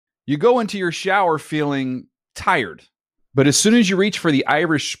You go into your shower feeling tired, but as soon as you reach for the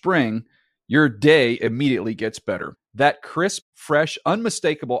Irish Spring, your day immediately gets better. That crisp, fresh,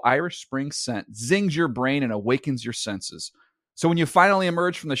 unmistakable Irish Spring scent zings your brain and awakens your senses. So when you finally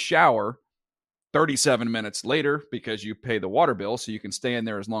emerge from the shower 37 minutes later, because you pay the water bill so you can stay in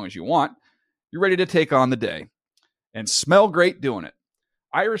there as long as you want, you're ready to take on the day and smell great doing it.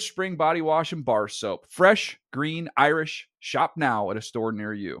 Irish Spring Body Wash and Bar Soap. Fresh, green, Irish. Shop now at a store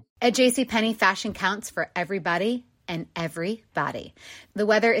near you. At JCPenney, fashion counts for everybody and everybody. The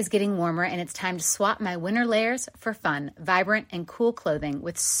weather is getting warmer and it's time to swap my winter layers for fun, vibrant, and cool clothing.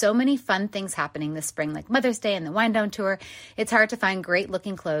 With so many fun things happening this spring, like Mother's Day and the Wind Down Tour, it's hard to find great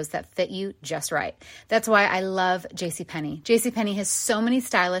looking clothes that fit you just right. That's why I love JCPenney. JCPenney has so many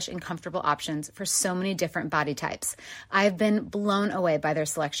stylish and comfortable options for so many different body types. I've been blown away by their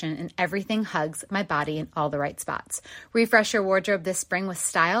selection, and everything hugs my body in all the right spots. Refresh your wardrobe this spring with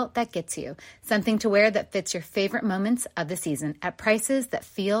style that gets you. Something to wear that fits your favorite moments of the season at prices that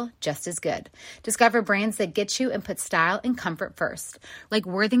feel just as good. Discover brands that get you and put style and comfort first, like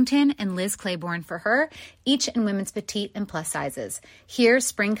Worthington and Liz Claiborne for her, each in women's petite and plus sizes. Here,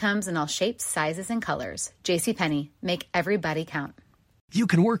 spring comes in all shapes, sizes, and colors. JCPenney, make everybody count. You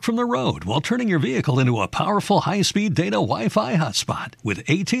can work from the road while turning your vehicle into a powerful high-speed data Wi-Fi hotspot with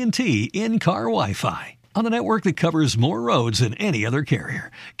AT&T in-car Wi-Fi. On the network that covers more roads than any other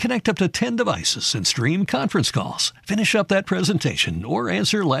carrier. Connect up to 10 devices and stream conference calls. Finish up that presentation or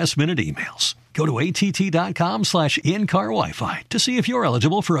answer last-minute emails. Go to att.com/in-car Wi-Fi to see if you're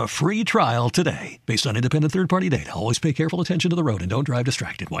eligible for a free trial today. Based on independent third-party data, always pay careful attention to the road and don't drive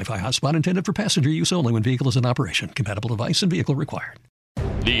distracted. Wi-Fi hotspot intended for passenger use only when vehicle is in operation. Compatible device and vehicle required.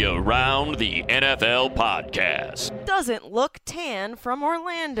 The Around the NFL podcast. Doesn't look tan from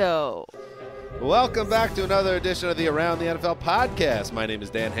Orlando. Welcome back to another edition of the Around the NFL podcast. My name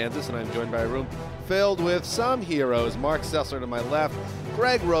is Dan Hansis, and I'm joined by a room filled with some heroes. Mark Sessler to my left,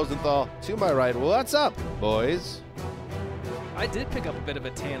 Greg Rosenthal to my right. What's up, boys? I did pick up a bit of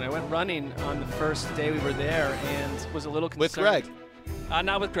a tan. I went running on the first day we were there and was a little concerned. With Greg?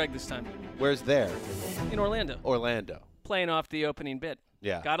 Not with Greg this time. Where's there? In Orlando. Orlando. Playing off the opening bit.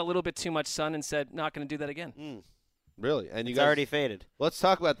 Yeah. Got a little bit too much sun and said, not going to do that again. Really? And you It's guys already faded. Let's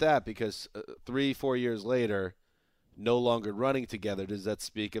talk about that because 3-4 years later, no longer running together. Does that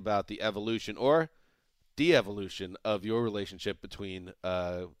speak about the evolution or de-evolution of your relationship between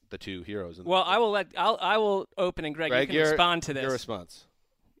the two heroes? Well, I will open, and Greg, you can respond to this. Your response.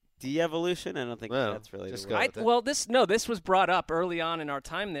 De-evolution? I don't think that's really just the word. go with it. This was brought up early on in our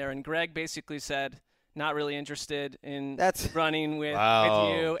time there, and Greg basically said, not really interested in running with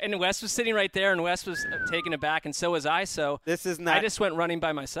you. And Wes was sitting right there, and Wes was taken aback, and so was I. So this is not. I just went running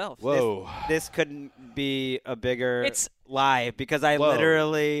by myself. Whoa. This couldn't be a bigger lie because I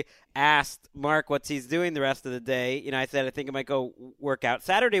literally asked Mark what he's doing the rest of the day. You know, I said I think I might go work out.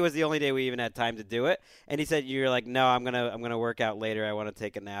 Saturday was the only day we even had time to do it, and he said you're like, no, I'm gonna work out later. I want to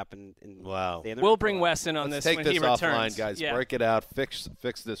take a nap and wow. We'll bring Wes in on Let's this take when this he returns. offline, guys. Yeah. Work it out. Fix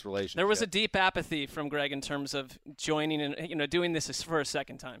this relationship. There was a deep apathy from Greg in terms of joining and doing this for a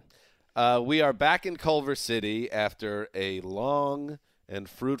second time. We are back in Culver City after a long and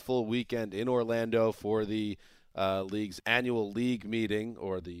fruitful weekend in Orlando for the league's annual league meeting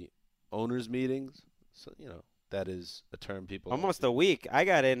or the owners' meetings. So, that is a term people almost a week. I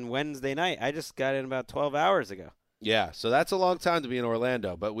got in Wednesday night. I just got in about 12 hours ago. Yeah, so that's a long time to be in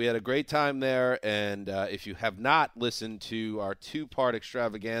Orlando, but we had a great time there, and if you have not listened to our two-part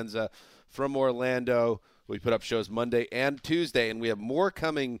extravaganza from Orlando, we put up shows Monday and Tuesday, and we have more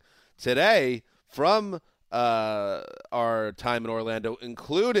coming today from our time in Orlando,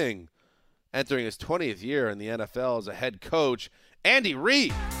 including entering his 20th year in the NFL as a head coach, Andy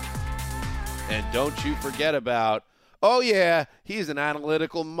Reid. And don't you forget about, he's an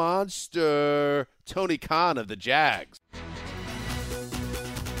analytical monster, Tony Khan of the Jags.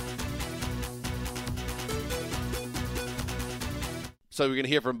 So we're going to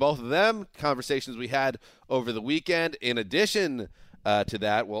hear from both of them, conversations we had over the weekend. In addition to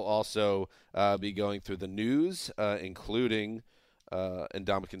that, we'll also be going through the news, including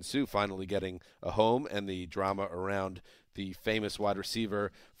Ndamukong Suh finally getting a home and the drama around the famous wide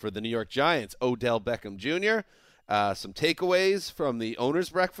receiver for the New York Giants, Odell Beckham Jr., some takeaways from the owner's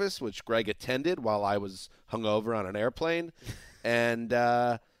breakfast, which Greg attended while I was hungover on an airplane, and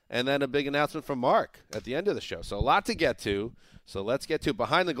then a big announcement from Mark at the end of the show. So a lot to get to. So let's get to it.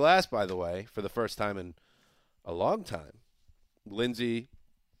 Behind the glass, by the way, for the first time in a long time, Lindsay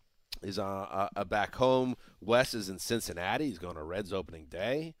is back home. Wes is in Cincinnati. He's going to Reds opening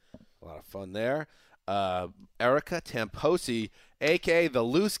day. A lot of fun there. Erica Tamposi, a.k.a. the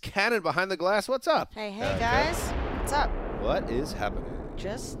loose cannon behind the glass. What's up? Hey, guys. What's up? What is happening?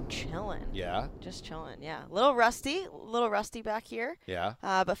 Just chilling. Yeah? Just chilling, yeah. A little rusty back here. Yeah.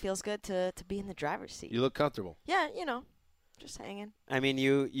 But feels good to be in the driver's seat. You look comfortable. Yeah, just hanging. I mean,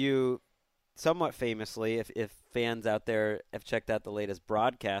 you somewhat famously, if fans out there have checked out the latest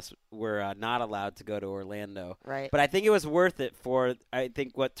broadcast, were not allowed to go to Orlando. Right. But I think it was worth it for, I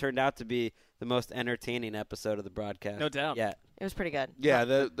think, what turned out to be the most entertaining episode of the broadcast. No doubt. Yeah. It was pretty good. Yeah,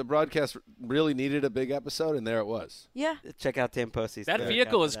 the broadcast really needed a big episode, and there it was. Yeah. Check out Tamposi's. That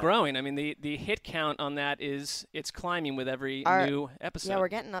vehicle is growing. I mean, the hit count on that it's climbing with every new episode. Yeah, we're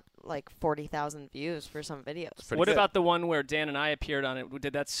getting up like 40,000 views for some videos. What about the one where Dan and I appeared on it?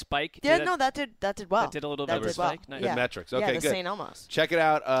 Did that spike? Yeah, that did well. That did a little bit of a spike. Well. Nice. Good metrics. Okay, the good. St. Elmo's. Check it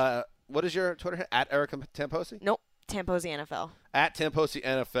out. What is your Twitter? At Erica Tamposi? Nope. Tamposi NFL. At Tamposi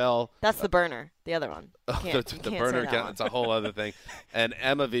NFL. That's the burner. The other one. The burner account. It's a whole other thing. And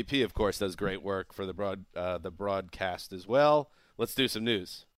Emma VP, of course, does great work for the broadcast as well. Let's do some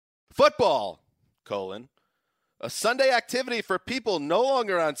news. Football, a Sunday activity for people no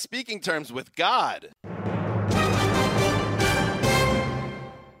longer on speaking terms with God.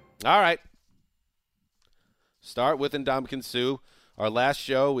 All right. Start with Ndamukong Suh. Our last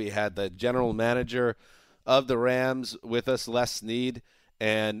show, we had the general manager of the Rams with us, Les Snead,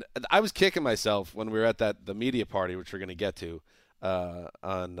 and I was kicking myself when we were at the media party, which we're going to get to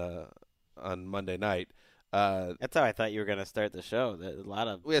on Monday night. That's how I thought you were going to start the show.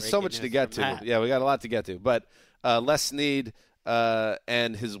 We had so much to get to. Yeah, we got a lot to get to. But Les Snead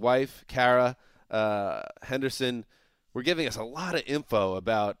and his wife, Kara Henderson, were giving us a lot of info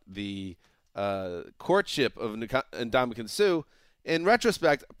about the courtship of Ndamukong Suh. In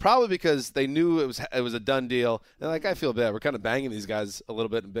retrospect, probably because they knew it was a done deal. And I feel bad. We're kind of banging these guys a little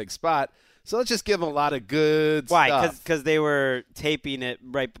bit in a big spot. So let's just give them a lot of good stuff. Why? Because they were taping it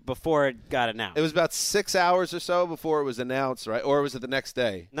right before it got announced. It was about 6 hours or so before it was announced, right? Or was it the next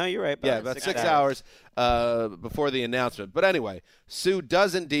day? No, you're right. About 6 hours before the announcement. But anyway, Suh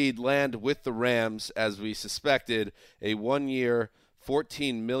does indeed land with the Rams, as we suspected, a 1-year,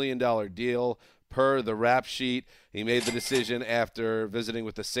 $14 million deal per the rap sheet. He made the decision after visiting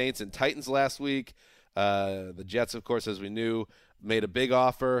with the Saints and Titans last week. The Jets, of course, as we knew, made a big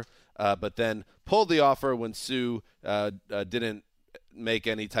offer, but then pulled the offer when Suh didn't make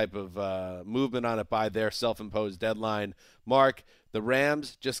any type of movement on it by their self-imposed deadline. Mark, the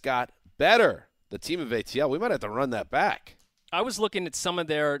Rams just got better. The team of ATL, we might have to run that back. I was looking at some of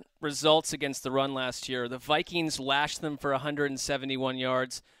their results against the run last year. The Vikings lashed them for 171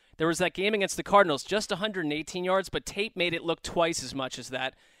 yards. There was that game against the Cardinals, just 118 yards, but tape made it look twice as much as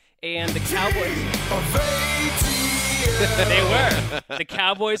that. And the Cowboys, they were. The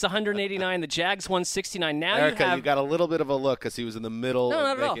Cowboys 189, the Jags 169. Now Erica, you got a little bit of a look because he was in the middle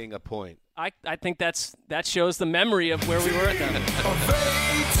of making a point. I think that shows the memory of where we were at them.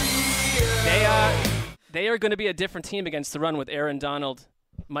 They are going to be a different team against the run with Aaron Donald,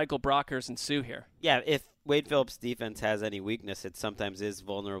 Michael Brockers, and Suh here. Yeah, if Wade Phillips' defense has any weakness, it sometimes is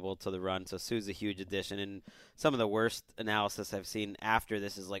vulnerable to the run. So Suh's a huge addition. And some of the worst analysis I've seen after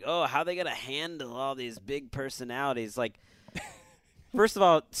this is like, oh, how are they going to handle all these big personalities? Like, first of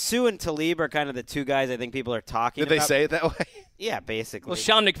all, Suh and Talib are kind of the two guys I think people are talking about. Did they say it that way? Yeah, basically. Well,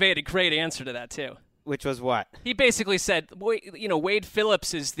 Sean McVay had a great answer to that, too. Which was what? He basically said, Wade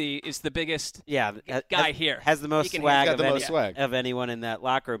Phillips is the biggest guy here. Has the most swag of anyone in that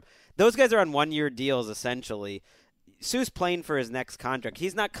locker room. Those guys are on 1-year deals, essentially. Suh's playing for his next contract.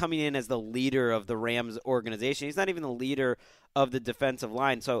 He's not coming in as the leader of the Rams organization. He's not even the leader of the defensive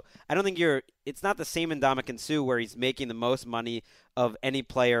line. So I don't think it's not the same Ndamukong Suh where he's making the most money of any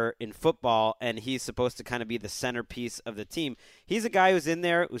player in football and he's supposed to kind of be the centerpiece of the team. He's a guy who's in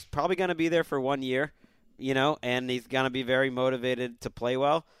there, who's probably going to be there for 1 year, and he's going to be very motivated to play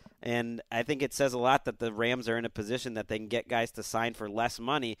well. And I think it says a lot that the Rams are in a position that they can get guys to sign for less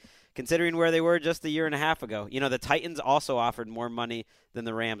money, considering where they were just a year and a half ago. The Titans also offered more money than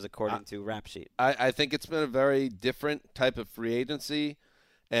the Rams, according to Rap Sheet. I think it's been a very different type of free agency.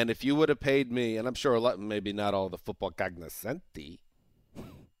 And if you would have paid me, and I'm sure maybe not all the football cognoscenti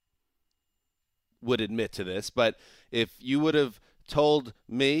would admit to this, but if you would have told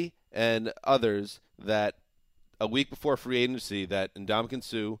me and others that a week before free agency that Ndamukong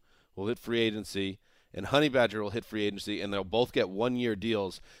Suh will hit free agency and Honey Badger will hit free agency and they'll both get 1-year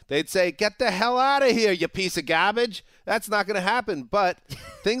deals, they'd say, get the hell out of here, you piece of garbage. That's not going to happen. But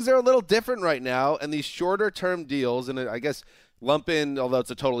things are a little different right now, and these shorter-term deals, and I guess lump in, although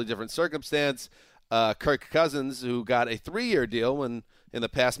it's a totally different circumstance, Kirk Cousins, who got a 3-year deal when In the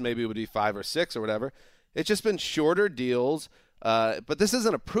past, maybe it would be 5 or 6 or whatever. It's just been shorter deals. But this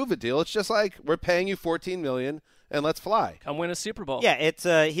isn't a prove-it deal. It's just like, we're paying you $14 million and let's fly. Come win a Super Bowl. Yeah, it's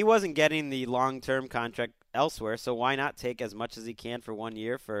he wasn't getting the long-term contract elsewhere, so why not take as much as he can for 1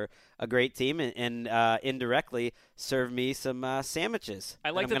 year for a great team and indirectly serve me some sandwiches. I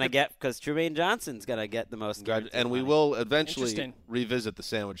like I'm going to get, because Trumaine Johnson's going to get the most. And we will eventually revisit the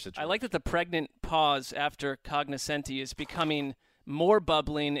sandwich situation. I like that the pregnant pause after Cognoscenti is becoming more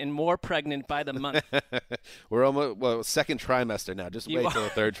bubbling and more pregnant by the month. We're almost second trimester now. Just wait till the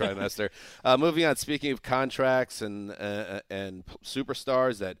third trimester. Moving on. Speaking of contracts and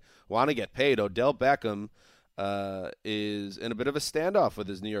superstars that want to get paid, Odell Beckham is in a bit of a standoff with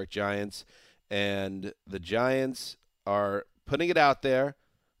his New York Giants, and the Giants are putting it out there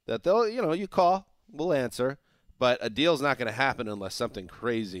that they'll, you call, we'll answer, but a deal's not going to happen unless something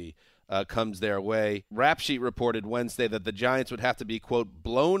crazy comes their way. Rap Sheet reported Wednesday that the Giants would have to be, quote,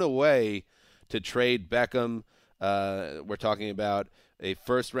 blown away to trade Beckham. We're talking about a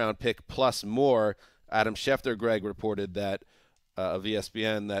first-round pick plus more. Adam Schefter, Greg, reported that of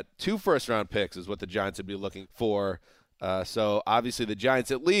ESPN that 2 first-round picks is what the Giants would be looking for. So obviously the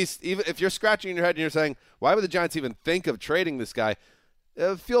Giants, at least, even if you're scratching your head and you're saying, why would the Giants even think of trading this guy?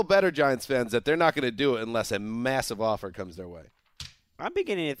 Feel better, Giants fans, that they're not going to do it unless a massive offer comes their way. I'm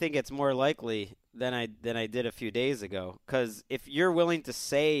beginning to think it's more likely than I did a few days ago, because if you're willing to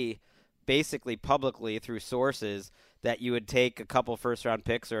say basically publicly through sources that you would take a couple first-round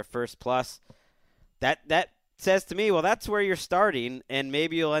picks or a first plus, that says to me, well, that's where you're starting, and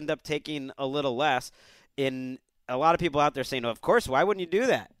maybe you'll end up taking a little less. In a lot of people out there saying, well, of course, why wouldn't you do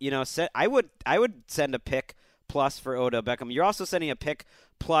that? I would send a pick plus for Odell Beckham. You're also sending a pick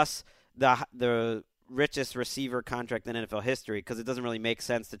plus the richest receiver contract in NFL history, because it doesn't really make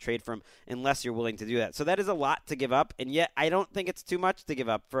sense to trade for him unless you're willing to do that. So that is a lot to give up, and yet I don't think it's too much to give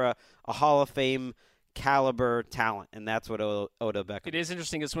up for a Hall of Fame caliber talent, and that's what Odell Beckham. It is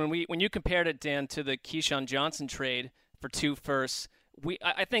interesting because when you compared it, Dan, to the Keyshawn Johnson trade for 2 firsts,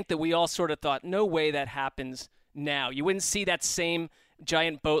 I think that we all sort of thought, no way that happens now. You wouldn't see that same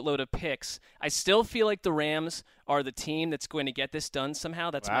giant boatload of picks. I still feel like the Rams are the team that's going to get this done somehow.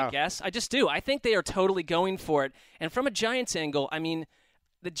 That's my guess. I just do. I think they are totally going for it. And from a Giants angle, I mean,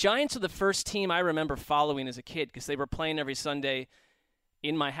 the Giants are the first team I remember following as a kid because they were playing every Sunday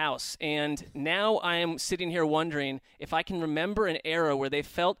in my house. And now I am sitting here wondering if I can remember an era where they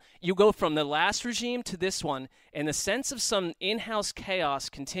felt you go from the last regime to this one, and the sense of some in-house chaos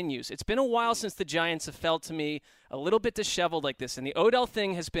continues. It's been a while since the Giants have felt to me a little bit disheveled like this. And the Odell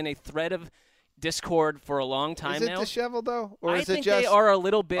thing has been a thread of discord for a long time now. Is it disheveled, though? Or I is think it just, they are a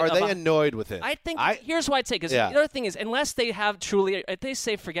little bit. Are they annoyed with it? I think, here's why I'd say, because the other thing is, unless they have truly, if they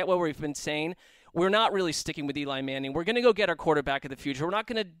say, forget what we've been saying, we're not really sticking with Eli Manning. We're going to go get our quarterback of the future. We're not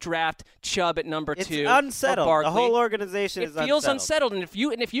going to draft Chubb at number 2. It's unsettled. The whole organization is unsettled. It feels unsettled. And if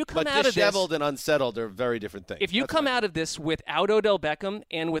you come out of this, disheveled and unsettled are very different things. If you come out of this without Odell Beckham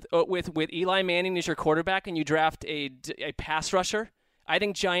and with Eli Manning as your quarterback, and you draft a pass rusher, I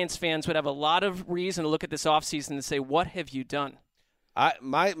think Giants fans would have a lot of reason to look at this offseason and say, what have you done?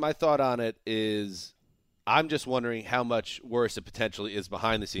 My thought on it is, I'm just wondering how much worse it potentially is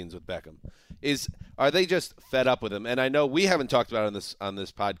behind the scenes with Beckham. Are they just fed up with him? And I know we haven't talked about it on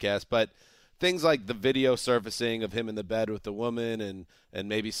this podcast, but things like the video surfacing of him in the bed with the woman and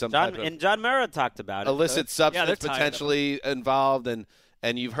maybe some type of and John Mara talked about illicit substance potentially involved, and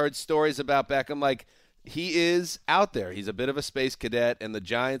you've heard stories about Beckham. Like, he is out there. He's a bit of a space cadet, and the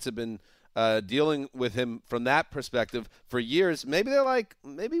Giants have been dealing with him from that perspective for years. Maybe they're like,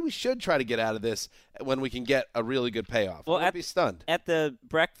 maybe we should try to get out of this when we can get a really good payoff. Well, I'd be stunned. At the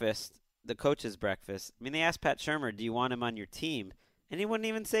breakfast, the coach's breakfast, I mean, they asked Pat Shurmur, do you want him on your team? And he wouldn't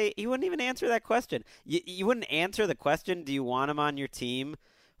even answer that question. You wouldn't answer the question, do you want him on your team,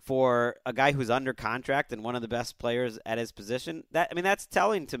 for a guy who's under contract and one of the best players at his position. That's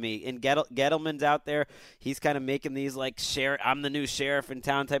telling to me. And Gettleman's out there. He's kind of making these I'm the new sheriff in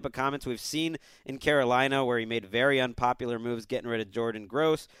town type of comments. We've seen in Carolina where he made very unpopular moves, getting rid of Jordan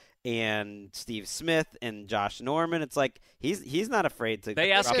Gross and Steve Smith and Josh Norman. It's like he's not afraid to.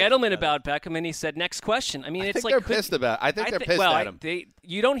 They asked Gettleman about Beckham, and he said, "Next question." I think they're pissed about. I think they're pissed at him.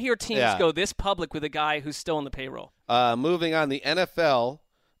 You don't hear teams go this public with a guy who's still on the payroll. Moving on, the NFL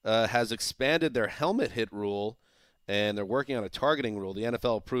has expanded their helmet hit rule, and they're working on a targeting rule. The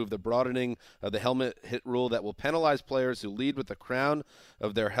NFL approved the broadening of the helmet hit rule that will penalize players who lead with the crown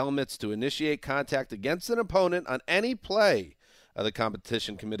of their helmets to initiate contact against an opponent on any play. The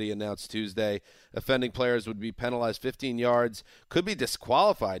competition committee announced Tuesday. Offending players would be penalized 15 yards, could be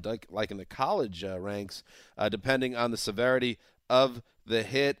disqualified, like in the college ranks, depending on the severity of the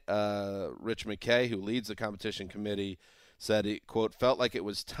hit. Rich McKay, who leads the competition committee, said he, quote, felt like it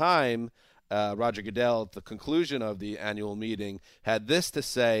was time. Roger Goodell, at the conclusion of the annual meeting, had this to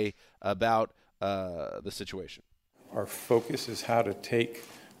say about the situation. Our focus is how to take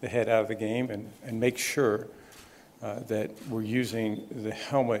the head out of the game and make sure that we're using the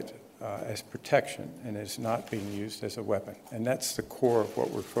helmet as protection and is not being used as a weapon. And that's the core of what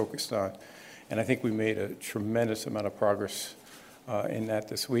we're focused on. And I think we made a tremendous amount of progress in that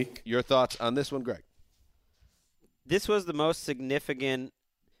this week. Your thoughts on this one, Greg? This was the most significant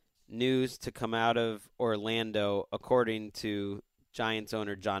news to come out of Orlando, according to Giants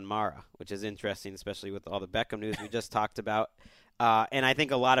owner John Mara, which is interesting, especially with all the Beckham news we just talked about. And I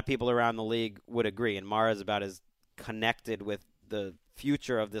think a lot of people around the league would agree. And Mara is about as connected with the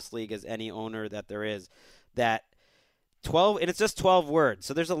future of this league as any owner that there is. That 12, and it's just 12 words.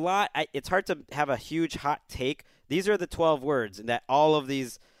 So there's a lot. It's hard to have a huge hot take. These are the 12 words, and that all of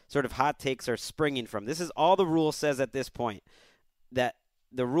these sort of hot takes are springing from. This is all the rule says at this point, that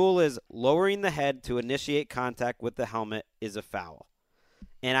the rule is lowering the head to initiate contact with the helmet is a foul.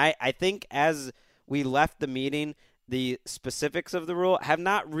 And I think as we left the meeting, the specifics of the rule have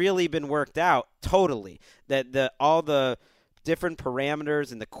not really been worked out totally. That all the different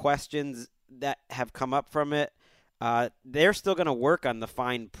parameters and the questions that have come up from it, they're still going to work on the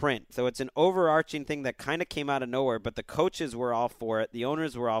fine print. So it's an overarching thing that kind of came out of nowhere, but the coaches were all for it. The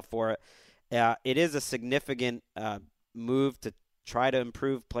owners were all for it. It is a significant move to try to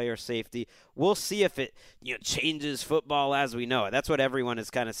improve player safety. We'll see if it changes football as we know it. That's what everyone is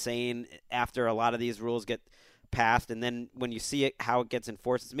kind of saying after a lot of these rules get passed. And then when you see it, how it gets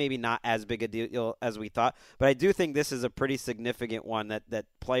enforced, it's maybe not as big a deal as we thought. But I do think this is a pretty significant one that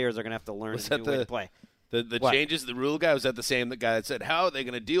players are going to have to learn a new way to play. The changes, the rule guy, was that the same guy that said, how are they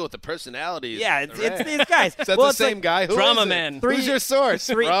going to deal with the personalities? Yeah, it's these guys. Is that the same guy? Who drama is man. It? Who's your source,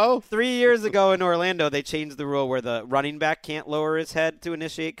 bro? 3 years ago in Orlando, they changed the rule where the running back can't lower his head to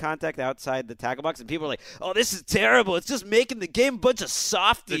initiate contact outside the tackle box. And people are like, oh, this is terrible. It's just making the game a bunch of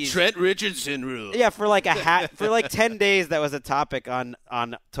softies. The Trent Richardson rule. Yeah, for like 10 days, that was a topic on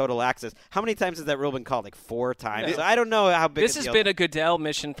Total Access. How many times has that rule been called? Like 4 times. Yeah. So I don't know how big this has been a Goodell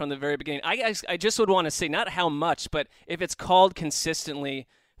mission from the very beginning. I just would want to say not how much, but if it's called consistently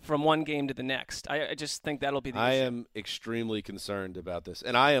from one game to the next, I just think that'll be the issue. I am extremely concerned about this,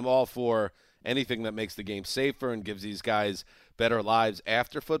 and I am all for anything that makes the game safer and gives these guys better lives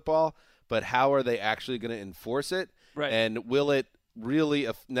after football, but how are they actually going to enforce it? Right. And will it really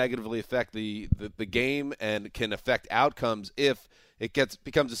negatively affect the game and can affect outcomes if it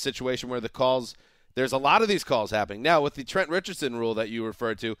becomes a situation where the calls – there's a lot of these calls happening. Now, with the Trent Richardson rule that you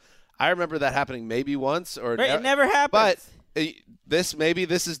referred to, I remember that happening maybe once or it never happened. But this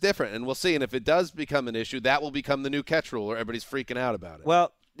is different, and we'll see. And if it does become an issue, that will become the new catch rule, where everybody's freaking out about it.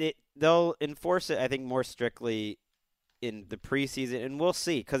 Well, they'll enforce it, I think, more strictly in the preseason, and we'll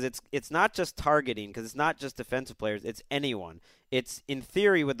see, because it's not just targeting, because it's not just defensive players, it's anyone. It's in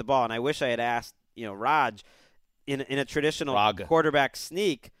theory with the ball, and I wish I had asked, Raj, in a traditional quarterback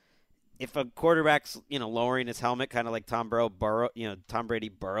sneak. If a quarterback's, lowering his helmet, kind of like Tom Brady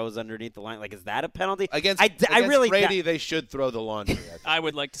burrows underneath the line, like, is that a penalty? Against Brady, they should throw the laundry. I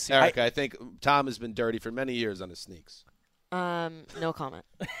would like to see Erica, I think Tom has been dirty for many years on his sneaks. No comment.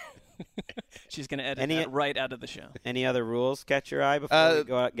 She's going to edit that right out of the show. Any other rules catch your eye before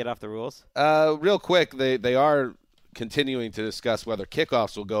we get off the rules? Real quick, they are continuing to discuss whether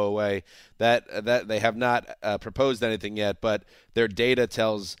kickoffs will go away. That they have not proposed anything yet, but their data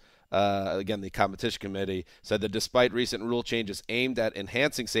tells. Again, the competition committee said that despite recent rule changes aimed at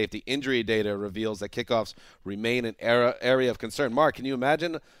enhancing safety, injury data reveals that kickoffs remain an area of concern. Mark, can you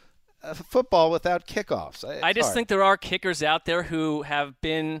imagine football without kickoffs? I just think there are kickers out there who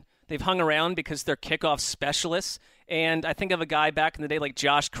they've hung around because they're kickoff specialists. And I think of a guy back in the day like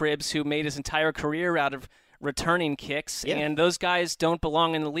Josh Cribbs, who made his entire career out of returning kicks, and those guys don't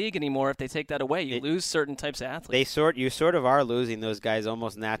belong in the league anymore. If they take that away, you lose certain types of athletes. You sort of are losing those guys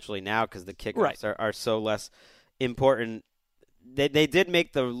almost naturally now because the kickoffs are so less important. They did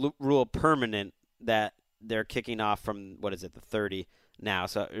make the rule permanent that they're kicking off from, what is it, the 30 now,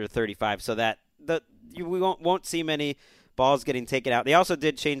 or 35, so that we won't see many balls getting taken out. They also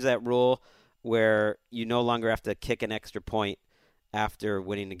did change that rule where you no longer have to kick an extra point after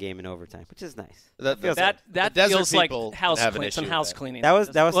winning the game in overtime, which is nice. That feels like some house cleaning. That was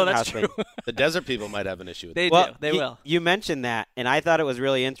that's true. The desert people might have an issue with They it. They will. You mentioned that, and I thought it was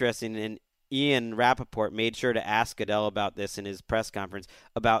really interesting. And Ian Rappaport made sure to ask Goodell about this in his press conference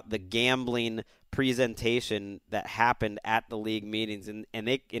about the gambling presentation that happened at the league meetings,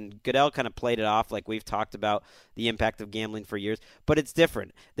 and Goodell kind of played it off like we've talked about the impact of gambling for years, but it's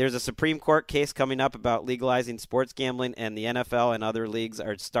different. There's a Supreme Court case coming up about legalizing sports gambling, and the NFL and other leagues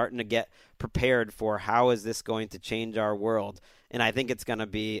are starting to get prepared for how is this going to change our world, and I think it's going to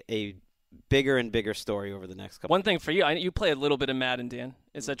be a bigger and bigger story over the next couple. One thing for you, you play a little bit of Madden, Dan.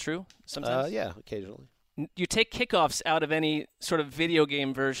 Is that true? Sometimes? Yeah, occasionally. You take kickoffs out of any sort of video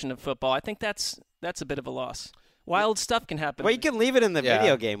game version of football. I think that's a bit of a loss. Wild stuff can happen. Well, you can leave it in the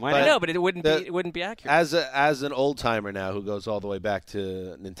video game. Why not? I know, but it wouldn't be accurate. As an old timer now who goes all the way back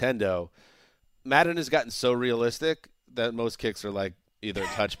to Nintendo, Madden has gotten so realistic that most kicks are like either a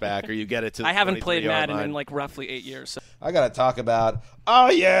touchback or you get it to the I haven't played 23-yard Madden line. in like roughly 8 years. So. I got to talk about,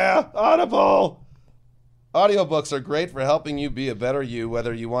 Audible. Audiobooks are great for helping you be a better you,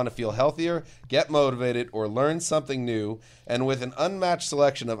 whether you want to feel healthier, get motivated, or learn something new. And with an unmatched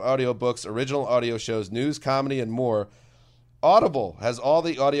selection of audiobooks, original audio shows, news, comedy, and more, Audible has all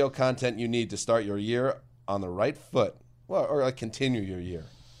the audio content you need to start your year on the right foot, well, or continue your year.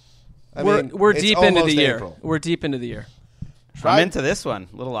 We're deep into the year. April. We're deep into the year. I'm into this one.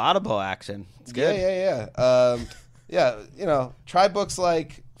 A little Audible action. It's good. Yeah. Try books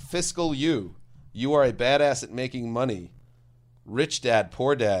like Fiscal You. You Are a Badass at Making Money. Rich Dad,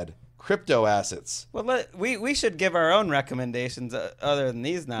 Poor Dad. Crypto Assets. Well, we should give our own recommendations other than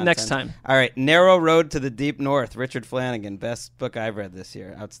these nonsense. Next time. All right. Narrow Road to the Deep North. Richard Flanagan. Best book I've read this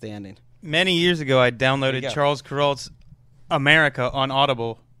year. Outstanding. Many years ago, I downloaded Charles Kuralt's America on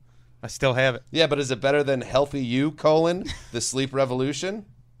Audible. I still have it. Yeah, but is it better than Healthy You, The Sleep Revolution?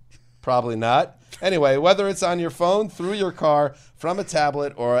 Probably not. Anyway, whether it's on your phone, through your car, from a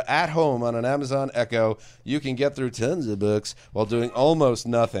tablet, or at home on an Amazon Echo, you can get through tons of books while doing almost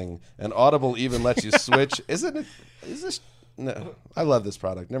nothing. And Audible even lets you switch. No, I love this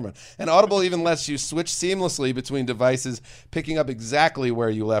product. Never mind. And Audible even lets you switch seamlessly between devices, picking up exactly where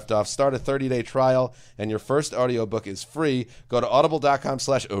you left off. Start a 30-day trial, and your first audiobook is free. Go to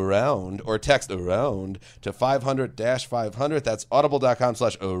audible.com/around or text around to 500-500. That's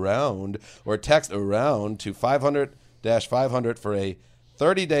audible.com/around or text around to 500-500 for a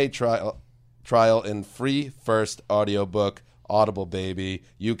 30-day trial and free first audiobook. Audible, baby.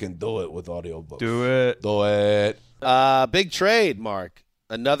 You can do it with audiobooks. Do it. Big trade, Mark.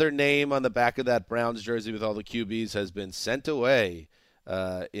 Another name on the back of that Browns jersey with all the QBs has been sent away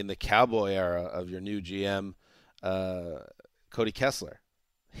in the Cowboy era of your new GM, Cody Kessler.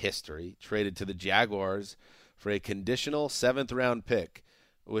 History. Traded to the Jaguars for a conditional 7th-round pick,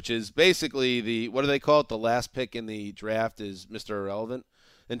 which is basically what do they call it? The last pick in the draft is Mr. Irrelevant.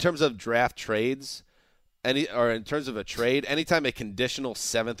 In terms of draft trades, in terms of a trade, anytime a conditional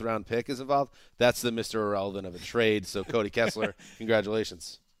 7th-round pick is involved, that's the Mr. Irrelevant of a trade. So, Cody Kessler,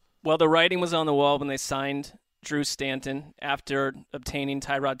 congratulations. Well, the writing was on the wall when they signed Drew Stanton after obtaining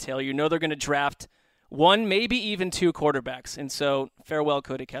Tyrod Taylor. You know they're going to draft one, maybe even two quarterbacks. And so, farewell,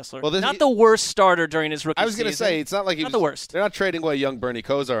 Cody Kessler. Well, not the worst starter during his rookie season. I was going to say, it's not like the worst. They're not trading away young Bernie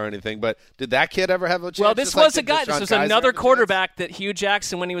Kosar or anything, but did that kid ever have a chance? Well, this was a guy. This was another quarterback that Hugh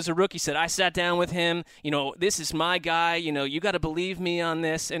Jackson, when he was a rookie, said, I sat down with him. This is my guy. You got to believe me on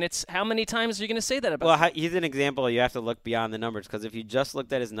this. And it's how many times are you going to say that about him? Well, he's an example. You have to look beyond the numbers, because if you just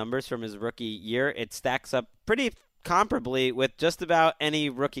looked at his numbers from his rookie year, it stacks up pretty comparably with just about any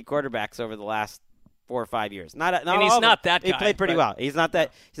rookie quarterbacks over the last 4 or 5 years. And he's not that guy. He played pretty well. He's not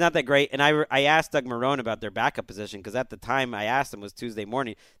that great. And I asked Doug Marrone about their backup position, because at the time I asked him was Tuesday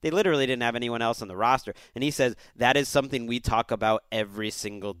morning. They literally didn't have anyone else on the roster. And he says, that is something we talk about every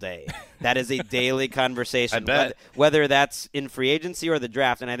single day. That is a daily conversation. I bet. Whether that's in free agency or the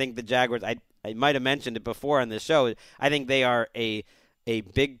draft. And I think the Jaguars, I might have mentioned it before on this show, I think they are a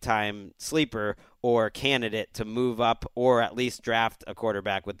big-time sleeper or candidate to move up or at least draft a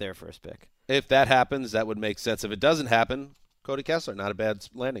quarterback with their first pick. If that happens, that would make sense. If it doesn't happen, Cody Kessler, not a bad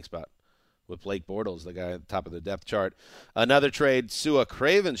landing spot with Blake Bortles, the guy at the top of the depth chart. Another trade, Sua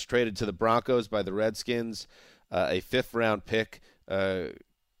Cravens traded to the Broncos by the Redskins. A 5th-round pick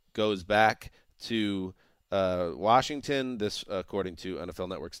goes back to Washington. This, according to NFL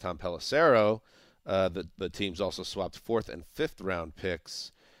Network's Tom Pelissero. The teams also swapped 4th and 5th-round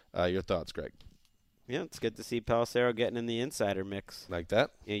picks. Your thoughts, Greg? Yeah, it's good to see Pelissero getting in the insider mix. Like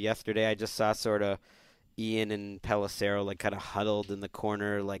that? Yesterday I just saw sort of Ian and Pelissero kind of huddled in the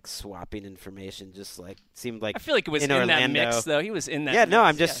corner, swapping information, just seemed like I feel like it was in Orlando. that mix, though. He was in that mix. No,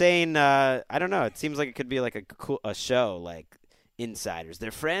 I'm just saying, I don't know. It seems like it could be a show, like Insiders.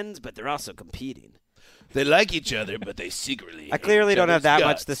 They're friends, but they're also competing. They like each other, but they secretly. I clearly don't have that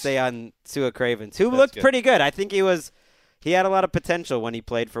much to say on Sua Cravens, who looked pretty good. I think he had a lot of potential when he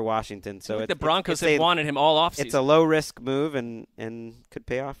played for Washington. So the Broncos have wanted him all offseason. It's a low-risk move and could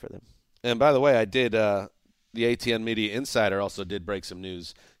pay off for them. And by the way, I did the ATN Media Insider also did break some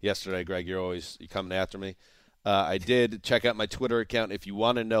news yesterday. Greg, you're coming after me. I did check out my Twitter account. If you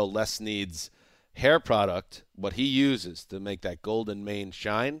want to know Les Snead's hair product, what he uses to make that golden mane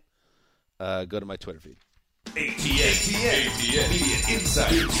shine, go to my Twitter feed. ATN Media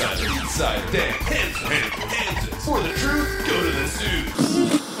Insider. Dan Hansen. For the truth, go to the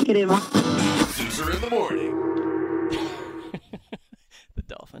Zeus. Get in. Zeuser in the morning. The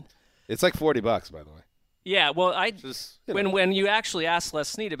Dolphin. It's like $40, by the way. Yeah, well, when you actually asked Les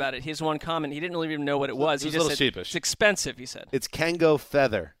Snead about it, his one comment, he didn't really even know what it was. He just said, sheepish. It's expensive, he said. It's Kango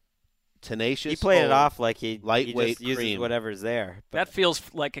Feather. Tenacious. He played it off like he lightweight just uses whatever's there. But that feels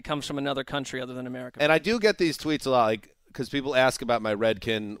like it comes from another country other than America. And I do get these tweets a lot, because people ask about my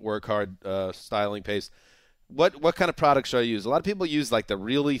Redken Work Hard styling paste. What kind of product should I use? A lot of people use like the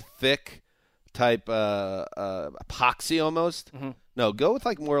really thick type epoxy almost. Mm-hmm. No, go with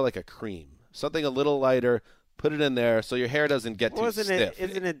more like a cream. Something a little lighter, put it in there so your hair doesn't get too stiff.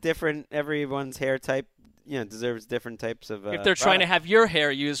 Isn't it different? Everyone's hair type, deserves different types of. If they're trying to have your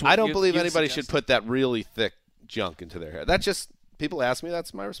hair use, I don't believe anybody should put that really thick junk into their hair. That's just people ask me.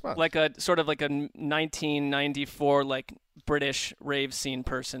 That's my response. Like a sort of like a 1994 British rave scene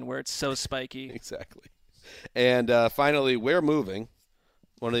person where it's so spiky. Exactly. And finally, we're moving.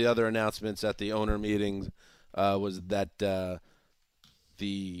 One of the other announcements at the owner meetings was that.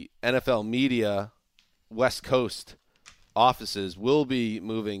 The NFL media West Coast offices will be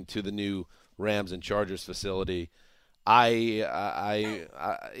moving to the new Rams and Chargers facility. I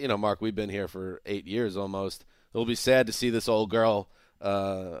Mark, we've been here for 8 years almost. It will be sad to see this old girl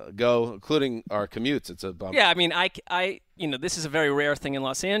go, including our commutes. It's a bummer. Yeah, I mean, this is a very rare thing in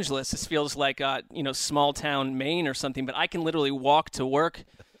Los Angeles. This feels like small town Maine or something, but I can literally walk to work.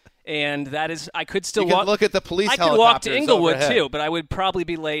 And that is, I could still walk. Look at the police helicopters. I could walk to Inglewood overhead. too, but I would probably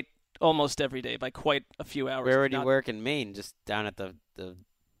be late almost every day by quite a few hours. Where would you work in Maine? Just down at the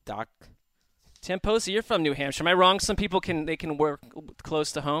dock? Tim Posey, you're from New Hampshire. Am I wrong? Some people can work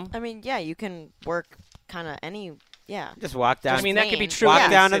close to home. I mean, yeah, you can work kind of any. Yeah. Just walk down. I mean, that could be true.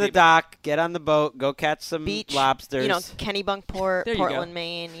 Walk down to the dock, get on the boat, go catch some beach lobsters. Kennebunkport, Portland,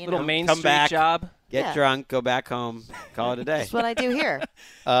 Maine. Little Main come Street back, job. Get drunk, go back home, call it a day. That's what I do here.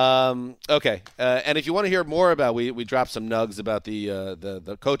 Okay. And if you want to hear more about, we dropped some nugs about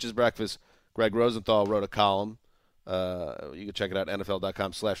the coach's breakfast. Greg Rosenthal wrote a column. You can check it out,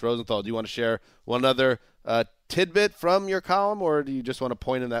 NFL.com/Rosenthal. Do you want to share one other tidbit from your column, or do you just want to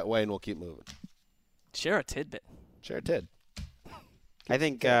point in that way and we'll keep moving? Share a tidbit. Share a tid. I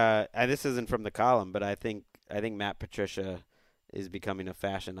think this isn't from the column, but I think Matt Patricia is becoming a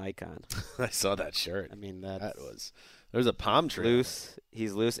fashion icon. I saw that shirt. I mean, there's a palm tree. Loose.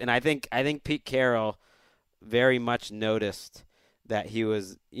 He's loose, and I think Pete Carroll very much noticed that he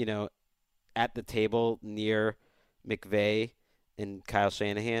was, at the table near McVay and Kyle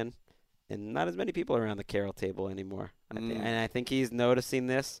Shanahan, and not as many people around the Carroll table anymore. And I think he's noticing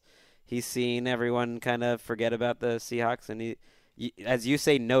this. He's seeing everyone kind of forget about the Seahawks, and he, as you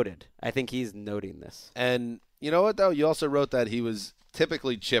say, noted. I think he's noting this. And you know what, though? You also wrote that he was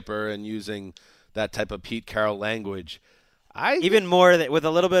typically chipper and using that type of Pete Carroll language. Even more with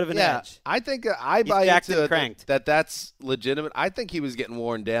a little bit of an edge. I think I buy into that's legitimate. I think he was getting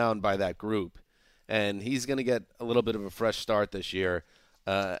worn down by that group, and he's going to get a little bit of a fresh start this year.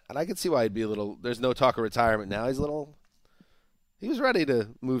 And I can see why he'd be a little – there's no talk of retirement now. He's a little – he was ready to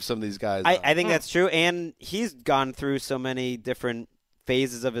move some of these guys. I think that's true, and he's gone through so many different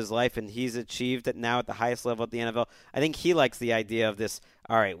phases of his life, and he's achieved it now at the highest level at the NFL. I think he likes the idea of this,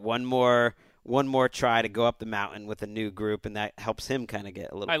 all right, one more try to go up the mountain with a new group, and that helps him kind of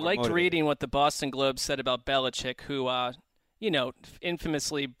get a little more liked motivated. Reading what the Boston Globe said about Belichick, who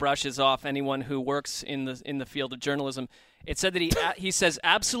infamously brushes off anyone who works in the field of journalism. It said that he says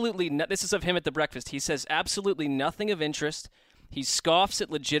absolutely this is of him at the breakfast. He says absolutely nothing of interest. He scoffs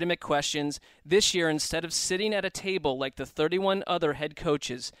at legitimate questions. This year, instead of sitting at a table like the 31 other head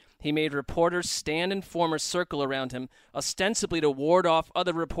coaches, he made reporters stand and form a circle around him, ostensibly to ward off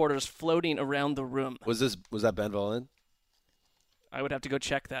other reporters floating around the room. Was that Ben Volin? I would have to go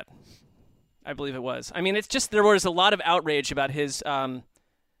check that. I believe it was. I mean, it's just there was a lot of outrage about his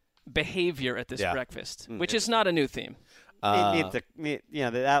behavior at this breakfast, which is not a new theme.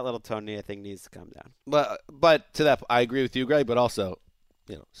 That little Tony, I think, needs to come down. But to that, I agree with you, Greg. But also,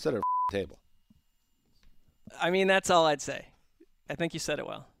 sit at a table. I mean, that's all I'd say. I think you said it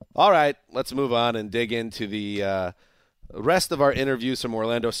well. All right, let's move on and dig into the rest of our interviews from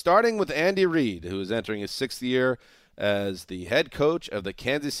Orlando, starting with Andy Reid, who is entering his 6th year as the head coach of the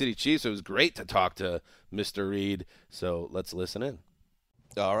Kansas City Chiefs. It was great to talk to Mr. Reid, so let's listen in.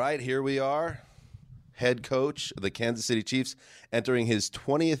 All right, here we are. Head coach of the Kansas City Chiefs, entering his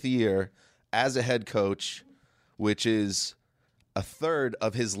 20th year as a head coach, which is a third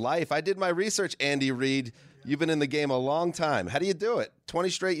of his life. I did my research, Andy Reid. You've been in the game a long time. How do you do it? 20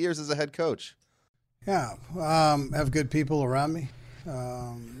 straight years as a head coach. Yeah, have good people around me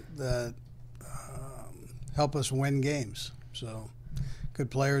that help us win games. So good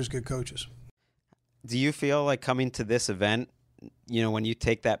players, good coaches. Do you feel like coming to this event, when you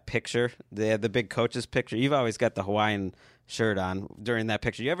take that picture, the big coaches picture, you've always got the Hawaiian shirt on during that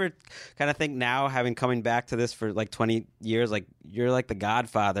picture. You ever kind of think now, coming back to this for like 20 years, like you're like the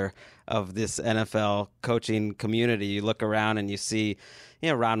godfather of this NFL coaching community? You look around and you see,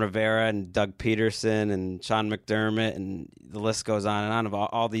 Ron Rivera and Doug Peterson and Sean McDermott, and the list goes on and on of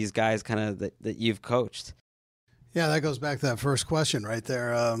all these guys kind of that you've coached. Yeah, that goes back to that first question right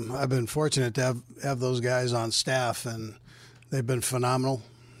there. I've been fortunate to have those guys on staff, and they've been phenomenal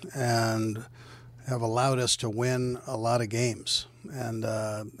and have allowed us to win a lot of games. And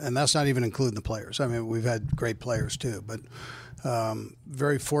that's not even including the players. I mean, we've had great players too, but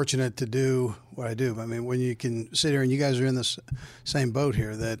very fortunate to do what I do. I mean, when you can sit here, and you guys are in this same boat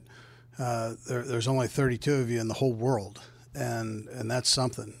here, that there's only 32 of you in the whole world. And that's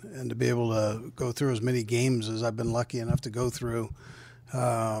something. And to be able to go through as many games as I've been lucky enough to go through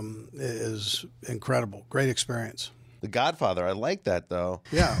is incredible. Great experience. The Godfather, I like that, though.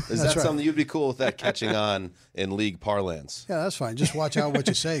 Yeah. Is that something you'd be cool with that catching on in league parlance? Yeah, that's fine. Just watch out what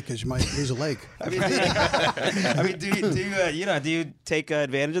you say, because you might lose a leg. Do you take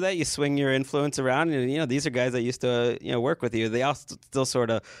advantage of that? You swing your influence around, and these are guys that used to work with you. They all still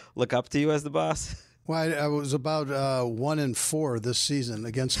sort of look up to you as the boss. Well, I was about 1-4 this season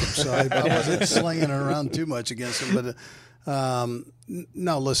against him, so I wasn't slinging it around too much against him. But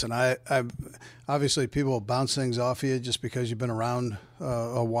no, listen, I obviously people bounce things off you just because you've been around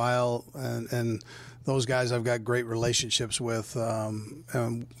a while, and those guys I've got great relationships with,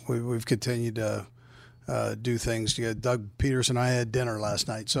 and we've continued to do things together. Doug Peterson and I had dinner last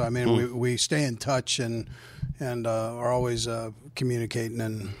night, so I mean we stay in touch and are always communicating,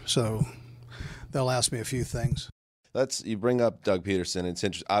 and so they'll ask me a few things. You bring up Doug Peterson. It's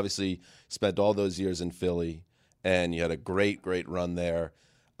interesting. Obviously, spent all those years in Philly, and you had a great run there.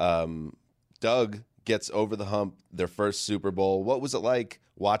 Doug gets over the hump, their first Super Bowl. What was it like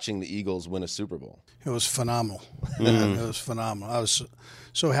watching the Eagles win a Super Bowl? It was phenomenal. It was phenomenal. I was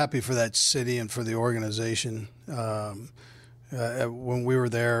so happy for that city and for the organization. When we were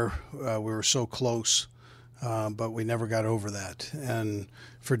there, we were so close, but we never got over that. And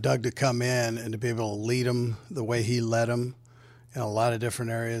for Doug to come in and to be able to lead them the way he led them in a lot of different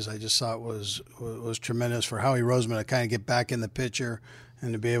areas, I just thought was tremendous. For Howie Roseman to kind of get back in the picture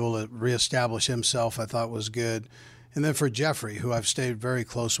and to be able to reestablish himself, I thought was good. And then for Jeffrey, who I've stayed very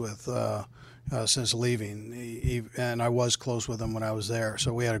close with since leaving, and I was close with him when I was there.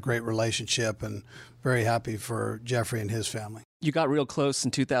 So we had a great relationship, and very happy for Jeffrey and his family. You got real close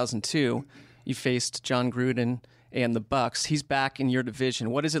in 2002. You faced John Gruden and the Bucs. He's back in your division.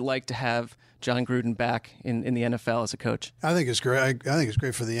 What is it like to have John Gruden back in the NFL as a coach? I think it's great. I think it's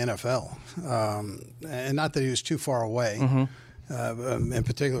great for the NFL, and not that he was too far away. Mm-hmm. In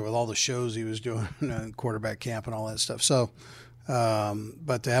particular, with all the shows he was doing, quarterback camp and all that stuff. So,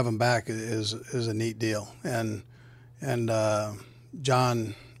 but to have him back is a neat deal. And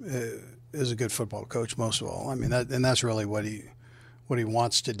John is a good football coach, most of all. I mean, that's really what he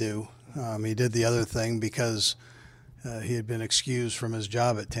wants to do. He did the other thing because he had been excused from his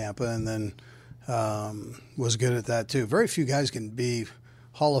job at Tampa, and then was good at that too. Very few guys can be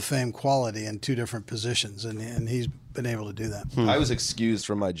Hall of Fame quality in two different positions, and he's been able to do that. I was excused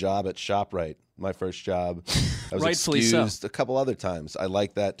from my job at ShopRite, my first job. I was Rightfully excused so. a couple other times. I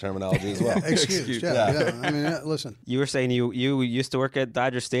like that terminology as well. Excused, yeah. I mean, listen. You were saying you used to work at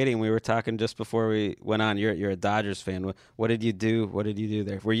Dodger Stadium. We were talking just before we went on. You're a Dodgers fan. What did you do? What did you do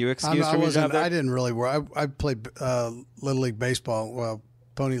there? Were you excused from your job there? I didn't really work. I played Little League Baseball,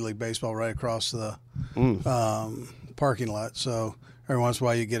 Pony League Baseball right across the parking lot. So every once in a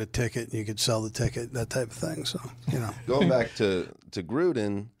while you get a ticket and you could sell the ticket, that type of thing. So, Going back to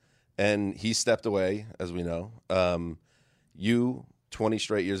Gruden, and he stepped away, as we know. You, 20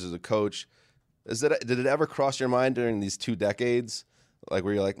 straight years as a coach, did it ever cross your mind during these 2 decades Like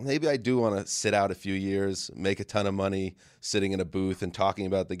where you're like, maybe I do want to sit out a few years, make a ton of money sitting in a booth and talking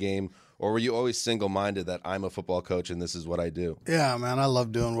about the game? Or were you always single-minded that I'm a football coach and this is what I do? Yeah, man, I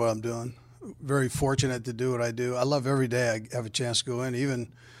love doing what I'm doing. Very fortunate to do what I do. I love every day I have a chance to go in.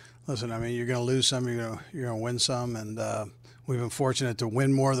 Even, listen, I mean, you're going to lose some, you're going to win some, and we've been fortunate to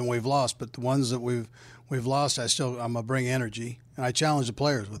win more than we've lost. But the ones that we've lost, I'm going to bring energy, and I challenge the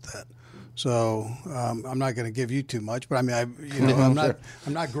players with that. So I'm not going to give you too much, but I mean,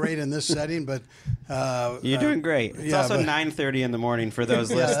 I'm not great in this setting, but you're doing great. It's also 9:30 in the morning for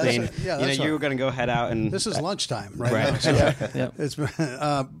those listening. You're going to go head out and this is lunchtime, right? Right. So, it's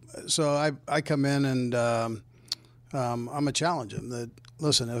so I come in and I'm a challenge him. That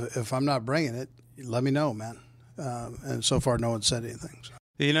listen, if I'm not bringing it, let me know, man. And so far, no one said anything. So.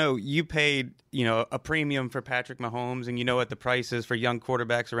 You paid, a premium for Patrick Mahomes, and you know what the price is for young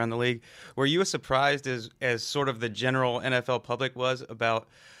quarterbacks around the league. Were you as surprised as sort of the general NFL public was about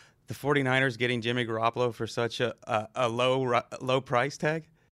the 49ers getting Jimmy Garoppolo for such a low price tag?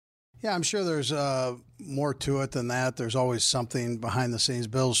 Yeah, I'm sure there's more to it than that. There's always something behind the scenes.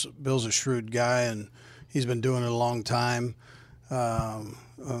 Bill's a shrewd guy, and he's been doing it a long time.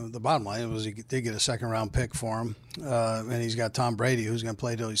 The bottom line was he did get a second-round pick for him, and he's got Tom Brady, who's going to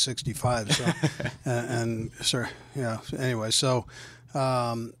play till he's 65. So, Anyway, so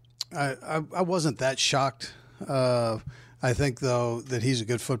I wasn't that shocked. I think though that he's a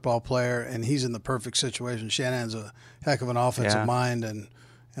good football player, and he's in the perfect situation. Shanahan's a heck of an offensive mind, and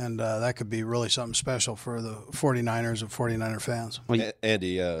that could be really something special for the 49ers and 49er fans.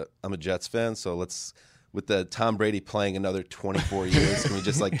 Andy, I'm a Jets fan, so let's. With the Tom Brady playing another 24 years, can we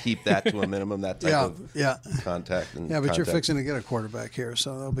just keep that to a minimum? That type of contact. And but you're fixing to get a quarterback here,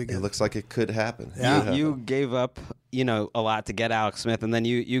 so that'll be good. It looks like it could happen. Yeah, you gave up, a lot to get Alex Smith, and then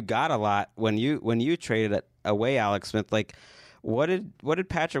you got a lot when you traded away Alex Smith. Like, what did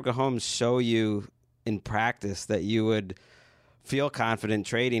Patrick Mahomes show you in practice that you would feel confident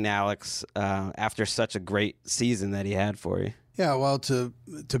trading Alex after such a great season that he had for you? Yeah, well, to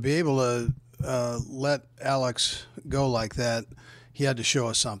be able to. Let Alex go like that, he had to show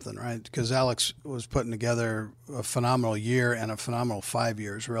us something, right? Because Alex was putting together a phenomenal year and a phenomenal 5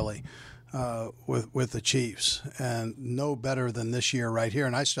 years, really, with the Chiefs, and no better than this year right here.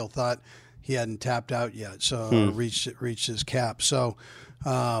 And I still thought he hadn't tapped out yet, so reached his cap. So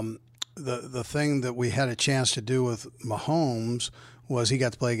the thing that we had a chance to do with Mahomes was he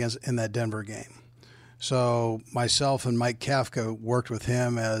got to play in that Denver game. So myself and Mike Kafka worked with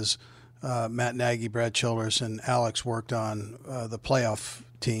him as Matt Nagy, Brad Childress, and Alex worked on the playoff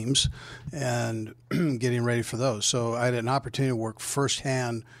teams and getting ready for those. So I had an opportunity to work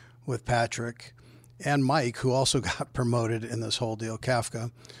firsthand with Patrick and Mike, who also got promoted in this whole deal, Kafka,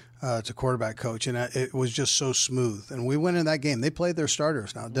 to quarterback coach. And it was just so smooth. And we went in that game. They played their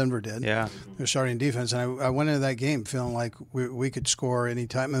starters now. Denver did. Yeah. They're starting defense. And I went into that game feeling like we could score any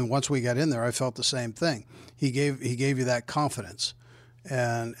time. And once we got in there, I felt the same thing. He gave you that confidence.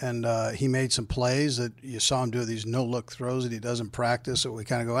 And he made some plays that you saw him do, these no-look throws that he does in practice, that we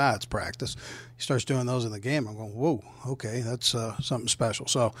kind of go, it's practice. He starts doing those in the game. I'm going, whoa, okay, that's something special.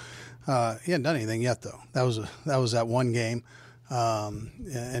 So he hadn't done anything yet, though. That was that one game,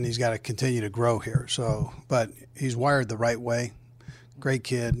 and he's got to continue to grow here. So, but he's wired the right way. Great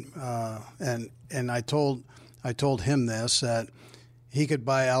kid, and I told him this, that he could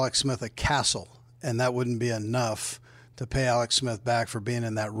buy Alex Smith a castle, and that wouldn't be enough to pay Alex Smith back for being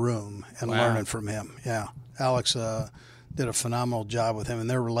in that room and learning from him. Yeah, Alex did a phenomenal job with him, and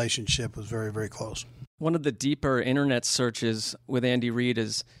their relationship was very, very close. One of the deeper internet searches with Andy Reid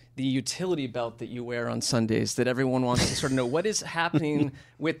is the utility belt that you wear on Sundays, that everyone wants to sort of know what is happening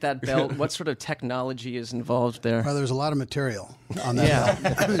with that belt, what sort of technology is involved there. Well, there's a lot of material on that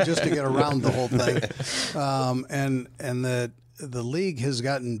belt just to get around the whole thing. And the league has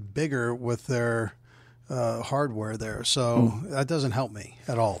gotten bigger with their hardware there, so that doesn't help me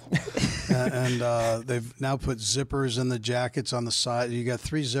at all. and they've now put zippers in the jackets on the side. You got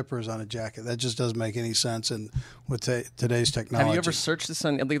 3 zippers on a jacket. That just doesn't make any sense. And with today's technology, have you ever searched this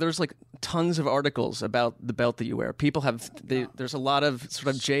on? There's tons of articles about the belt that you wear. People have. There's a lot of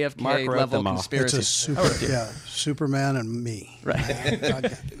sort of JFK level conspiracy. It's a Superman and me. Right.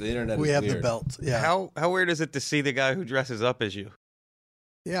 The internet. We have weird. the belt. Yeah. How weird is it to see the guy who dresses up as you?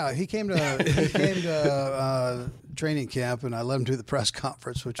 Yeah, he came to training camp, and I let him do the press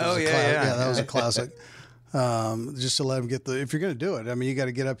conference, which was that was a classic. Just to let him get if you're going to do it, I mean, you got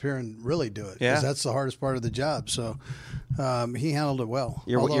to get up here and really do it, because that's the hardest part of the job. So he handled it well.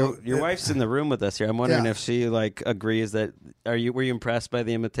 Your wife's in the room with us here. I'm wondering if she agrees that. Were you impressed by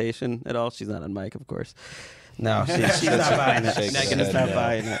the imitation at all? She's not on mic, of course. No, she's not buying it. Megan's not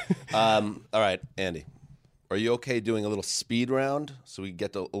buying it. All right, Andy. Are you okay doing a little speed round so we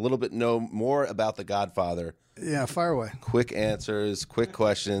get to a little bit know more about The Godfather? Yeah, fire away. Quick answers, quick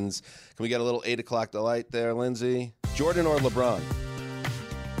questions. Can we get a little 8 o'clock delight there, Lindsay? Jordan or LeBron?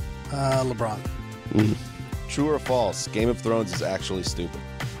 LeBron. True or false? Game of Thrones is actually stupid.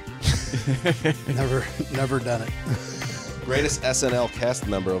 Never done it. Greatest SNL cast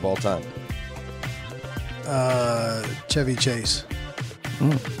member of all time? Chevy Chase.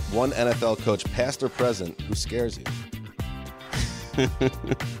 One NFL coach, past or present, who scares you?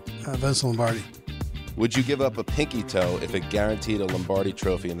 Vince Lombardi. Would you give up a pinky toe if it guaranteed a Lombardi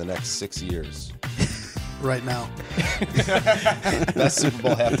trophy in the next 6 years? Right now. Best Super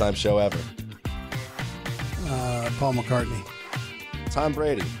Bowl halftime show ever? Paul McCartney. Tom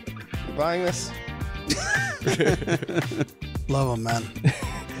Brady. You buying this? Love him, man.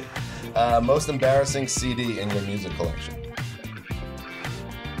 Most embarrassing CD in your music collection?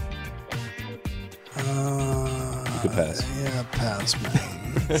 You could pass. Yeah, pass,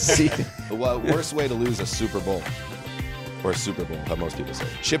 man. See, worst way to lose a Super Bowl, or a Super Bowl, how most people say.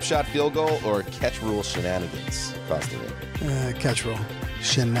 Chip shot field goal or catch rule shenanigans costing it? Catch rule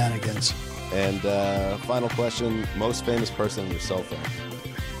shenanigans. And final question: most famous person in your cell phone?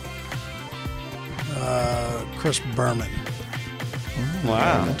 Chris Berman.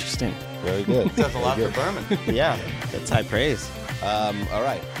 Wow, interesting. Very good. That's a lot for Berman. Yeah, that's high praise. All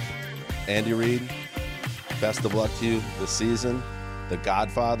right, Andy Reid. Best of luck to you this season. The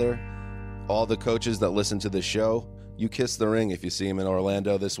Godfather. All the coaches that listen to the show, you kiss the ring if you see him in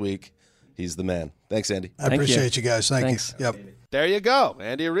Orlando this week. He's the man. Thanks, Andy. I appreciate you guys. Thanks. You. Yep. There you go,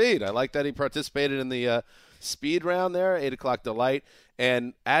 Andy Reid. I like that he participated in the speed round there, 8 o'clock delight.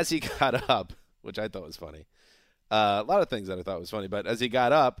 And as he got up, which I thought was funny, a lot of things that I thought was funny, but as he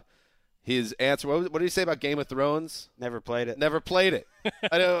got up, his answer, what did he say about Game of Thrones? Never played it. Never played it.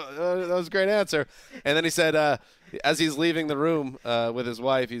 I know, that was a great answer. And then he said, as he's leaving the room with his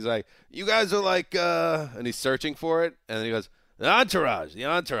wife, he's like, you guys are like, and he's searching for it. And then he goes, the entourage.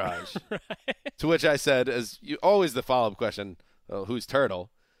 Right. To which I said, always the follow-up question, who's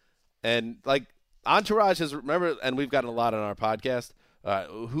Turtle? And like Entourage has, remember, and we've gotten a lot on our podcast,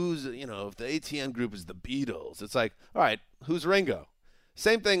 who's, if the ATN group is the Beatles, it's like, all right, who's Ringo?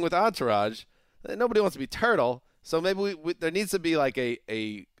 Same thing with Entourage. Nobody wants to be Turtle, so maybe there needs to be like a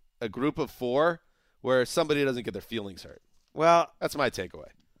group of 4 where somebody doesn't get their feelings hurt. Well, that's my takeaway.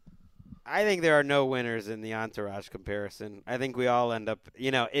 I think there are no winners in the Entourage comparison. I think we all end up,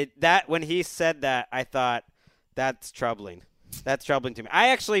 when he said that, I thought that's troubling. That's troubling to me. I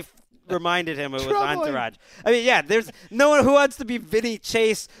actually reminded him it was Entourage. I mean, yeah, there's no one who wants to be Vinny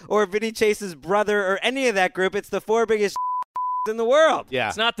Chase or Vinny Chase's brother or any of that group. It's the 4 biggest in the world. Yeah.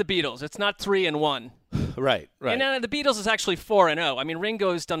 It's not the Beatles. It's not 3-1. Right. And the Beatles is actually 4-0. I mean,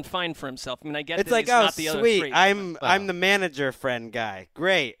 Ringo's done fine for himself. I mean, I get it's that like, he's not the other 3. I'm the manager friend guy.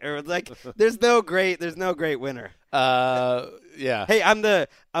 Great. Or like, there's no great winner. Yeah. Hey, I'm the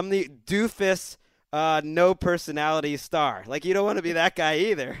doofus no personality star. Like, you don't want to be that guy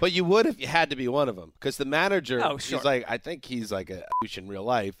either. But you would if you had to be one of them, because the manager, sure. he's like, I think he's like a douche in real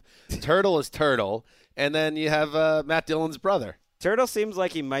life. Turtle is Turtle, and then you have Matt Dillon's brother. Turtle seems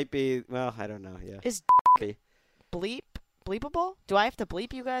like he might be. Well, I don't know. Yeah. Is bleepable? Do I have to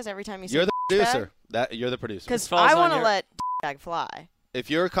bleep you guys every time you say? You're the producer. You're the producer. Because I want to let bag fly.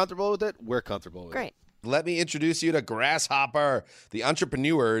 If you're comfortable with it, we're comfortable with it. Great. Let me introduce you to Grasshopper, the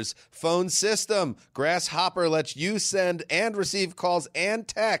entrepreneur's phone system. Grasshopper lets you send and receive calls and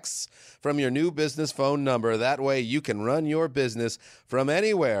texts from your new business phone number. That way you can run your business from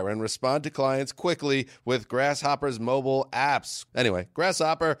anywhere and respond to clients quickly with Grasshopper's mobile apps. Anyway,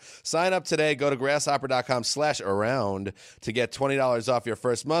 Grasshopper, sign up today. Go to grasshopper.com/around to get $20 off your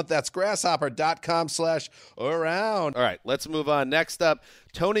first month. That's grasshopper.com/around. All right, let's move on. Next up,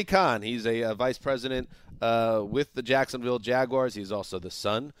 Tony Khan. He's a vice president with the Jacksonville Jaguars. He's also the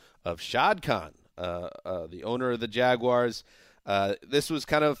son of Shad Khan, the owner of the Jaguars. This was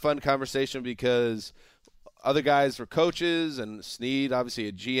kind of a fun conversation because other guys were coaches and Snead, obviously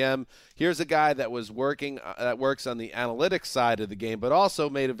a GM. Here's a guy that was works on the analytics side of the game, but also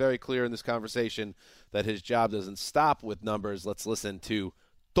made it very clear in this conversation that his job doesn't stop with numbers. Let's listen to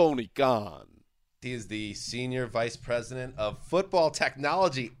Tony Khan. He is the Senior Vice President of Football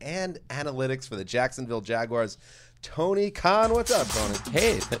Technology and Analytics for the Jacksonville Jaguars. Tony Khan, what's up, Tony?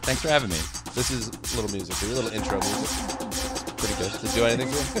 Hey, thanks for having me. This is a little music, a little intro music. Pretty good. Did you do anything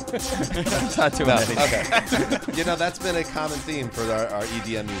to it? Not doing anything. Okay. That's been a common theme for our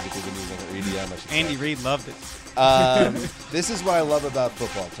EDM music we've been using, or EDM, I should say. Andy Reid loved it. This is what I love about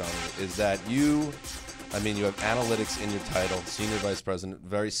football, Tony, is that you I mean, you have analytics in your title, senior vice president,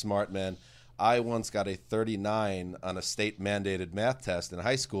 very smart man. I once got a 39 on a state-mandated math test in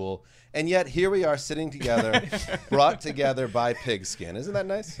high school, and yet here we are sitting together, brought together by Pigskin. Isn't that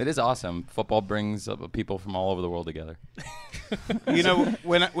nice? It is awesome. Football brings people from all over the world together. You know,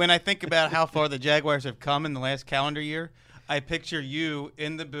 when I think about how far the Jaguars have come in the last calendar year, I picture you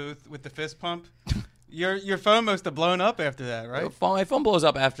in the booth with the fist pump. Your phone must have blown up after that, right? My phone blows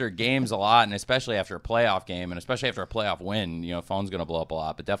up after games a lot, and especially after a playoff game, and especially after a playoff win. You know, phone's going to blow up a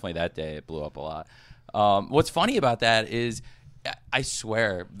lot, but definitely that day it blew up a lot. What's funny about that is, I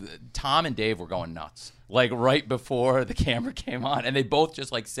swear, Tom and Dave were going nuts. Like right before the camera came on, and they both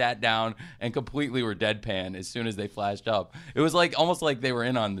just like sat down and completely were deadpan as soon as they flashed up. It was like almost like they were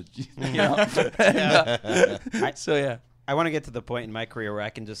in on the, you know. So yeah. I want to get to the point in my career where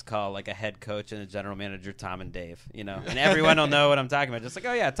I can just call like a head coach and a general manager Tom and Dave, you know, and everyone will know what I'm talking about. Just like,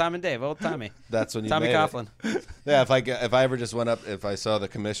 oh yeah, Tom and Dave, old Tommy. That's when you Tommy made Coughlin. It. Yeah, if I ever just went up, if I saw the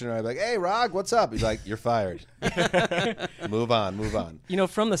commissioner, I'd be like, hey, Rog, what's up? He's like, you're fired. Move on. You know,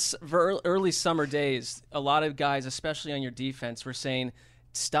 from the early summer days, a lot of guys, especially on your defense, were saying,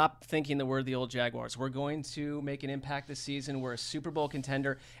 stop thinking that we're the old Jaguars. We're going to make an impact this season. We're a Super Bowl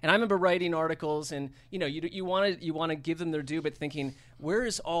contender. And I remember writing articles, and you know, you want to give them their due, but thinking, where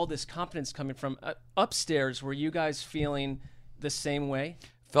is all this confidence coming from? Upstairs, were you guys feeling the same way?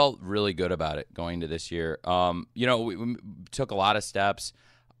 Felt really good about it going into this year. You know, we took a lot of steps.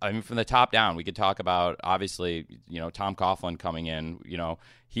 I mean, from the top down, we could talk about, obviously, you know, Tom Coughlin coming in. You know,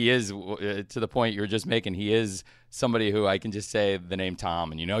 he is, to the point you were just making, he is somebody who I can just say the name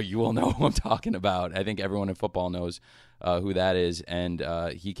Tom, and, you know, you will know who I'm talking about. I think everyone in football knows who that is. And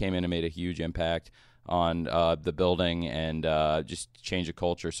he came in and made a huge impact on the building and just changed the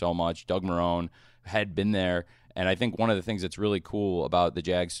culture so much. Doug Marrone had been there. And I think one of the things that's really cool about the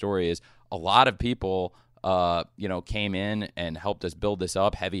Jag story is a lot of people you know, came in and helped us build this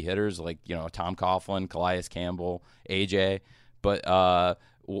up. Heavy hitters like, you know, Tom Coughlin, Calais Campbell, AJ. But,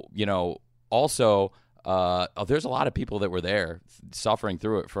 you know, also there's a lot of people that were there suffering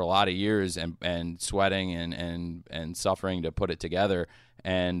through it for a lot of years and sweating and suffering to put it together.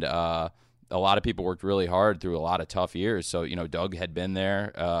 And a lot of people worked really hard through a lot of tough years. So, you know, Doug had been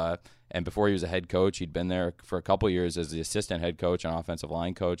there. And before he was a head coach, he'd been there for a couple of years as the assistant head coach and offensive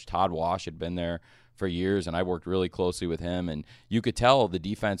line coach. Todd Wash had been there for years, and I worked really closely with him. And you could tell the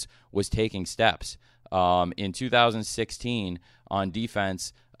defense was taking steps. In 2016 on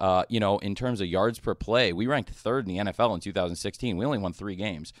defense, you know, in terms of yards per play, we ranked third in the NFL in 2016. We only won 3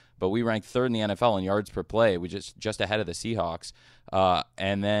 games, but we ranked third in the NFL in yards per play. We just ahead of the Seahawks.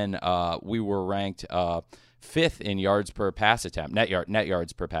 And then we were ranked 5th in yards per pass attempt, net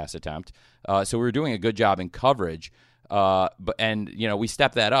yards per pass attempt. So we were doing a good job in coverage. And you know, we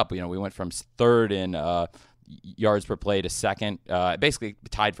stepped that up. You know, we went from 3rd in yards per play to 2nd, basically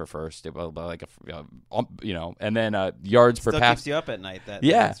tied for 1st. Like you know, and then yards per pass keeps you up at night. That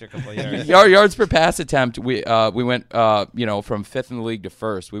extra couple of yards. Yards per pass attempt. We went you know, from 5th in the league to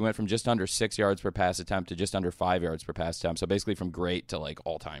 1st. We went from just under 6 yards per pass attempt to just under 5 yards per pass attempt. So basically from great to like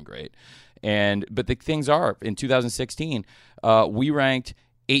all time great. But the things are, in 2016, we ranked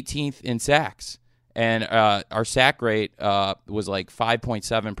 18th in sacks. And our sack rate was like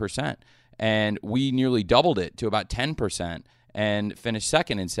 5.7%. And we nearly doubled it to about 10% and finished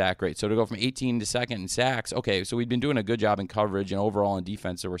 2nd in sack rate. So to go from 18 to 2nd in sacks, okay, so we'd been doing a good job in coverage and overall in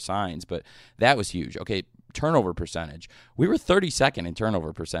defense, there were signs, but that was huge. Okay, turnover percentage. We were 32nd in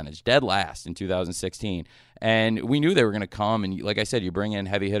turnover percentage, dead last in 2016. And we knew they were going to come. And like I said, you bring in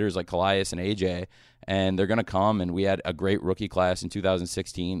heavy hitters like Calais and AJ, and they're going to come. And we had a great rookie class in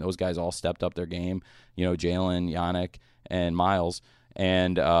 2016. Those guys all stepped up their game, you know, Jalen, Yannick, and Miles.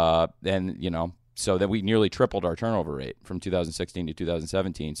 And you know, so that we nearly tripled our turnover rate from 2016 to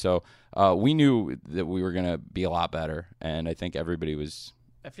 2017. So we knew that we were going to be a lot better. And I think everybody was.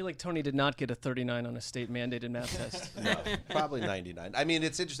 I feel like Tony did not get a 39 on a state-mandated math test. No, probably 99. I mean,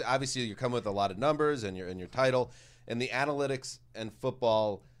 it's interesting. Obviously, you're coming with a lot of numbers and your title, and the analytics and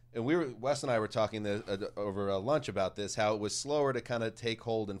football. And Wes and I were talking over lunch about this, how it was slower to kind of take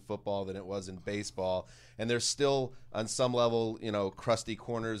hold in football than it was in baseball. And there's still, on some level, you know, crusty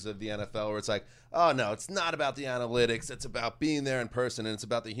corners of the NFL where it's like, oh, no, it's not about the analytics. It's about being there in person, and it's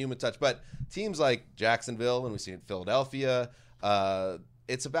about the human touch. But teams like Jacksonville, and we see in Philadelphia,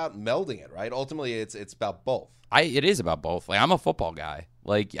 it's about melding it, right? Ultimately, it's about both. It is about both. Like, I'm a football guy.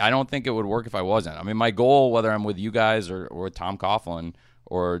 Like, I don't think it would work if I wasn't. I mean, my goal, whether I'm with you guys or with Tom Coughlin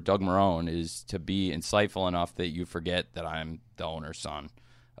or Doug Marrone, is to be insightful enough that you forget that I'm the owner's son.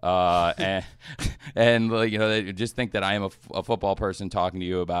 And like, they just think that I am a football person talking to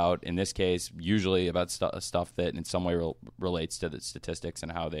you about, in this case, usually about stuff that in some way relates to the statistics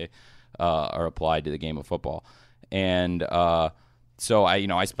and how they are applied to the game of football. And so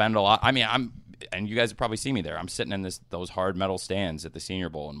I spend a lot. I mean, and you guys have probably seen me there. I'm sitting in those hard metal stands at the Senior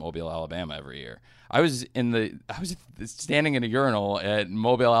Bowl in Mobile, Alabama every year. I was standing in a urinal at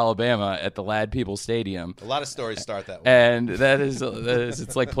Mobile, Alabama at the Ladd People Stadium. A lot of stories start that way. And that is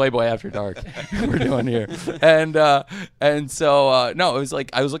it's like Playboy After Dark we're doing here. And so no, it was like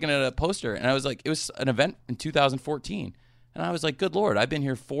I was looking at a poster and I was like, it was an event in 2014. And I was like, good Lord, I've been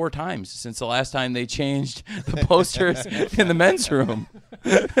here 4 times since the last time they changed the posters in the men's room.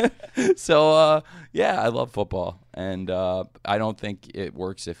 So, yeah, I love football. And I don't think it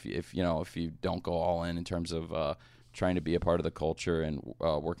works if you don't go all in terms of trying to be a part of the culture and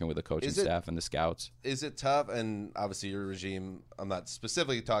working with the coaching staff and the scouts. Is it tough? And obviously your regime, I'm not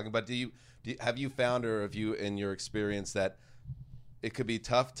specifically talking, but have you found, or have you in your experience, that it could be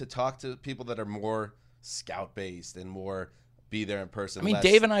tough to talk to people that are more scout-based and more be there in person? I mean,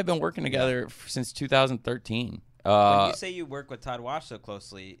 Dave and I have been working together since 2013. When you say you work with Todd Wash so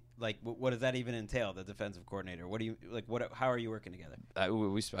closely, like, what does that even entail? The defensive coordinator. What do you like? How are you working together?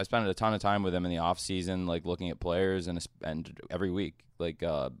 I spent a ton of time with him in the off season, like looking at players and every week, like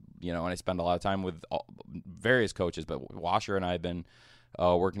and I spend a lot of time with various coaches. But Washer and I have been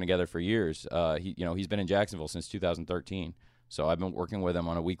working together for years. He's been in Jacksonville since 2013, so I've been working with him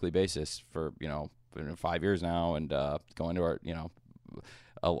on a weekly basis for 5 years now, and going to our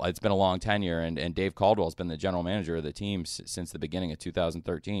it's been a long tenure, and Dave Caldwell's been the general manager of the team since the beginning of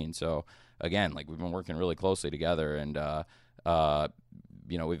 2013. So again, like, we've been working really closely together, and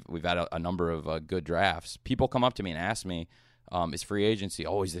we've had a number of good drafts. People come up to me and ask me, is free agency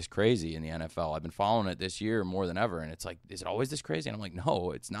always this crazy in the NFL? I've been following it this year more than ever, and it's like, is it always this crazy? And I'm like,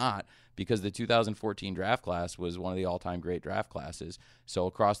 no, it's not, because the 2014 draft class was one of the all-time great draft classes. So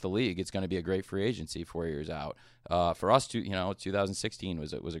across the league, it's going to be a great free agency 4 years out. For us, 2016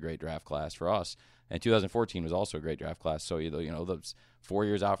 was a great draft class for us, and 2014 was also a great draft class. So those 4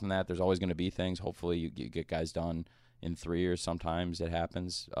 years out from that, there's always going to be things. Hopefully, you get guys done in 3 years. Sometimes it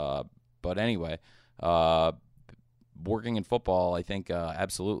happens, but anyway. Working in football, I think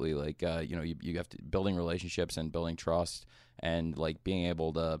absolutely. Like you have to building relationships and building trust, and like being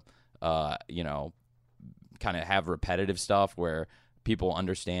able to kind of have repetitive stuff where people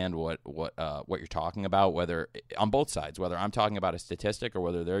understand what you're talking about, whether on both sides, whether I'm talking about a statistic or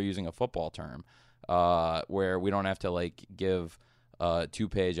whether they're using a football term, where we don't have to like give a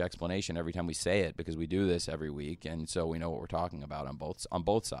 2-page explanation every time we say it, because we do this every week, and so we know what we're talking about on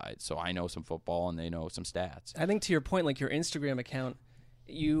both sides. So I know some football and they know some stats. I think to your point, like your Instagram account,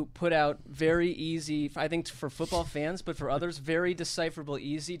 you put out very easy, I think for football fans, but for others, very decipherable,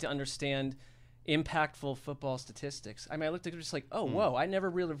 easy to understand, impactful football statistics. I mean, I looked at it just like, whoa, I never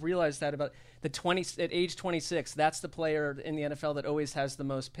really realized that about at age 26, that's the player in the NFL that always has the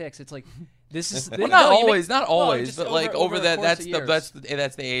most picks. It's like, this is not always, but like over that, that's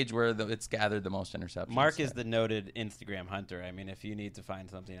the age where it's gathered the most interceptions. Mark is the noted Instagram hunter. I mean, if you need to find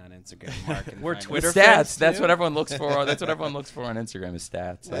something on Instagram, Mark can we're find Twitter stats. That's what everyone looks for. That's what everyone looks for on Instagram is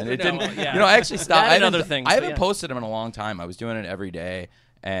stats. And it didn't. Yeah. I actually stopped. I haven't yeah. posted them in a long time. I was doing it every day.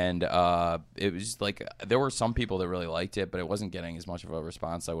 And it was just like, there were some people that really liked it, but it wasn't getting as much of a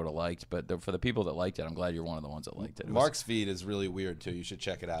response I would have liked. But for the people that liked it, I'm glad you're one of the ones that liked it. Mark's feed is really weird too. You should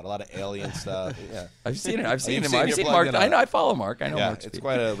check it out. A lot of alien stuff. Yeah, I've seen it. I've seen Mark. I know. I follow Mark. I know. Yeah, it's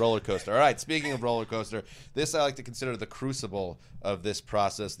quite a roller coaster. All right. Speaking of roller coaster, this I like to consider the crucible of this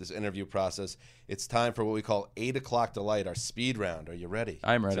process, this interview process. It's time for what we call 8 o'clock delight, our speed round. Are you ready?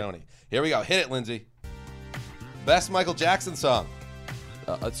 I'm ready. Tony, here we go. Hit it, Lindsay. Best Michael Jackson song.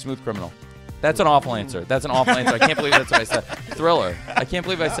 Smooth Criminal. That's an awful answer. I can't believe that's what I said. Thriller. I can't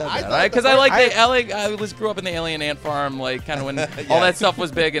believe I said that. Because I grew up in the Alien Ant Farm, like kind of when all that stuff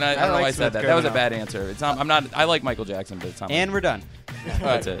was big, and I don't know why I said that. That was a bad answer. It's not. I'm not. I like Michael Jackson, but it's not. And we're done.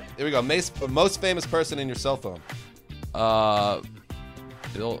 That's it. Here we go. Most famous person in your cell phone.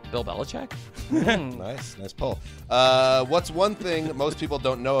 Bill Belichick. Nice pull. What's one thing most people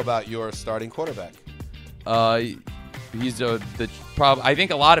don't know about your starting quarterback? He's I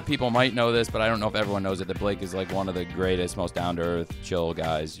think a lot of people might know this, but I don't know if everyone knows it, that Blake is like one of the greatest, most down-to-earth, chill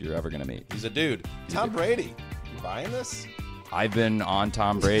guys you're ever going to meet. He's a dude. Tom Brady. You buying this? I've been on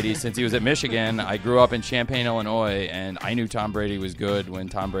Tom Brady since he was at Michigan. I grew up in Champaign, Illinois, and I knew Tom Brady was good when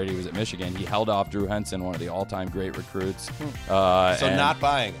Tom Brady was at Michigan. He held off Drew Henson, one of the all-time great recruits. So not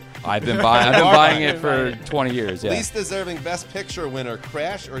buying it. I've been buying it for 20 years, yeah. Least deserving Best Picture winner,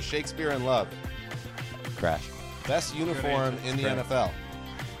 Crash or Shakespeare in Love? Crash. Best uniform in the NFL?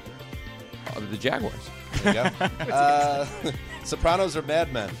 The Jaguars. There you go. Sopranos or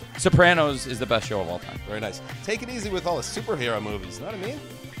Mad Men? Sopranos is the best show of all time. Very nice. Take it easy with all the superhero movies. Know what I mean?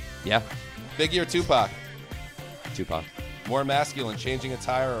 Yeah. Biggie or Tupac? Tupac. More masculine, changing a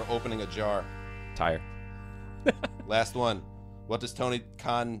tire or opening a jar? Tire. Last one. What does Tony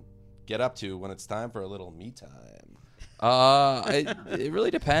Khan get up to when it's time for a little me time? It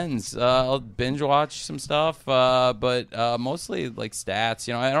really depends. I'll binge watch some stuff, but mostly like stats.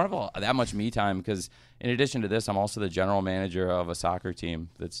 You know, I don't have that much me time because in addition to this, I'm also the general manager of a soccer team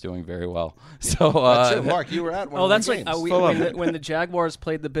that's doing very well. So, that's it. Mark, you were at one of the games. When the Jaguars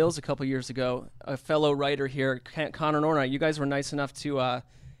played the Bills a couple years ago, a fellow writer here, Connor Norna, you guys were nice enough to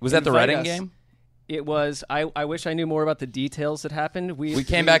was that the Reading us. game? It was. I wish I knew more about the details that happened. We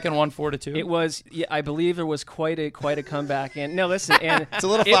came back and won 4-2. It was. Yeah, I believe there was quite a comeback. And no, listen. And it's a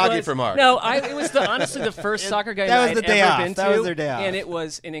little foggy for Mark. No, it was honestly the first soccer game that was the I'd day ever off. been That to, was their day off. and it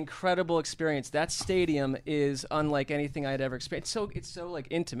was an incredible experience. That stadium is unlike anything I'd ever experienced. It's so like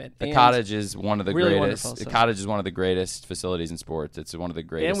intimate. The Cottage is one of the really greatest. The Cottage is one of the greatest facilities in sports. It's one of the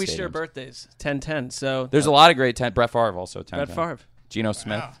greatest. And we stadiums. share birthdays, 10-10. So there's a lot of great Brett Favre also 10-10. Brett Favre. Geno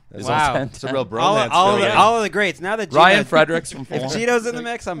Smith is wow. on 10-10. It's a real bromance. All of the greats. Now that Ryan Fredericks from Fulham. If Geno's in the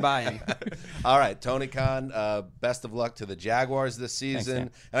mix, I'm buying. All right, Tony Khan, best of luck to the Jaguars this season.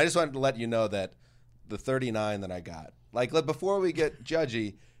 Thanks, and I just wanted to let you know that the 39 that I got, like before we get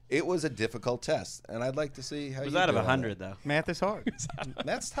judgy, it was a difficult test, and I'd like to see how it was you out of do 100, though. Math is hard.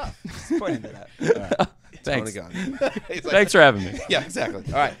 That's tough. Pointing to that. All right. Thanks. Tony Khan. Thanks for having me. Yeah, exactly.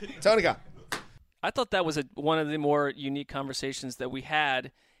 All right, Tony Khan. I thought that was one of the more unique conversations that we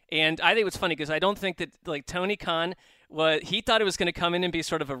had. And I think it was funny because I don't think that like Tony Khan he thought it was going to come in and be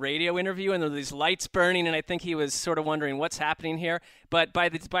sort of a radio interview, and there were these lights burning, and I think he was sort of wondering what's happening here. But by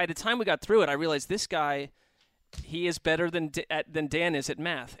the time we got through it, I realized this guy, he is better than Dan is at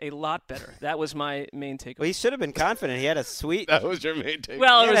math, a lot better. That was my main takeaway. Well, he should have been confident. He had a sweet. That was your main takeaway.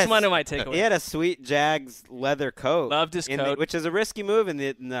 Well, it was one of my takeaways. He had a sweet Jags leather coat. Loved his coat, which is a risky move in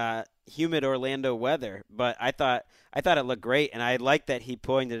the humid Orlando weather. But I thought it looked great, and I like that he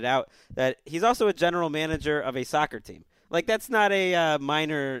pointed out that he's also a general manager of a soccer team. Like that's not a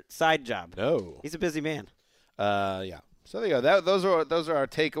minor side job. No, he's a busy man. Yeah. So there you go. Those are our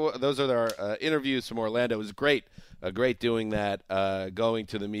takeaway. Those are our interviews from Orlando. It was great. Great doing that. Going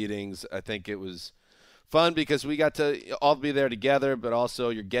to the meetings. I think it was fun because we got to all be there together, but also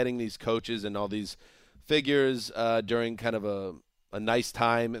you're getting these coaches and all these figures during kind of a nice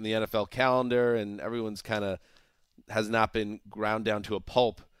time in the NFL calendar, and everyone's kind of has not been ground down to a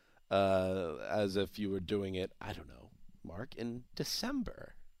pulp as if you were doing it, I don't know, Mark, in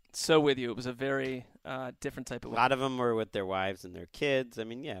December. So with you, it was a very different type of. A lot of them were with their wives and their kids. I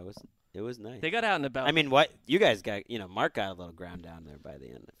mean, yeah, it was nice. They got out and about. I mean, what you guys got? Mark got a little ground down there by the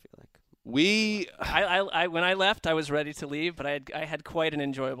end. I feel like I when I left, I was ready to leave, but I had quite an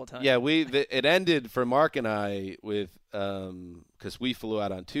enjoyable time. Yeah, it ended for Mark and I with because we flew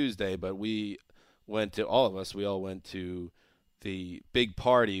out on Tuesday, but we went to we all went to the big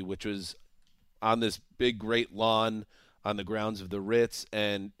party, which was on this big great lawn on the grounds of the Ritz,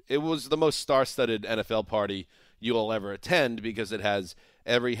 and it was the most star-studded NFL party you will ever attend because it has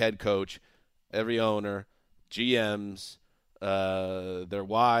every head coach, every owner, GMs, their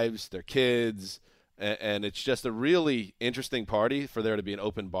wives, their kids, and it's just a really interesting party for there to be an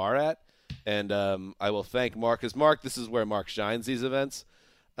open bar at. And I will thank Mark, because Mark, this is where Mark shines these events.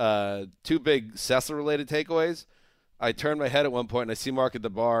 Two big Cecil-related takeaways. I turned my head at one point, and I see Mark at the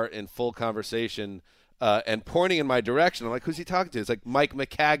bar in full conversation and pointing in my direction. I'm like, who's he talking to? It's like Mike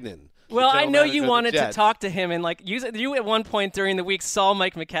McCagnon. Well, I know you wanted to talk to him, and like you at one point during the week saw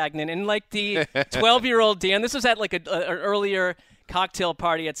Mike McCagnon, and like the 12-year-old Dan. This was at like an earlier cocktail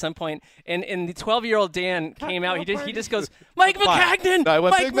party at some point, and the 12-year-old Dan came out. He just goes, Mike McCagnon. I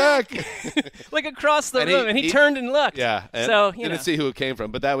went Mike Big Mac. like across the room, and he turned and looked. Yeah, and so didn't see who it came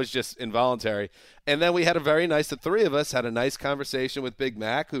from, but that was just involuntary. And then we had the three of us had a nice conversation with Big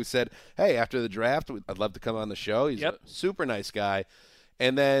Mac, who said, "Hey, after the draft, I'd love to come on the show." He's a super nice guy.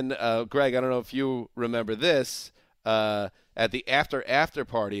 And then, Greg, I don't know if you remember this, at the after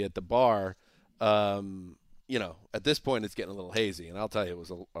party at the bar, at this point it's getting a little hazy. And I'll tell you, it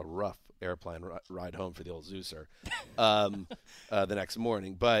was a rough airplane ride home for the old Zeuser the next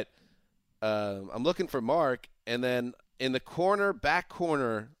morning. But I'm looking for Mark, and then in the back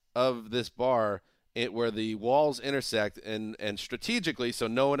corner of this bar, where the walls intersect and strategically so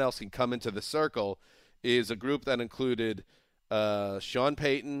no one else can come into the circle, is a group that included Sean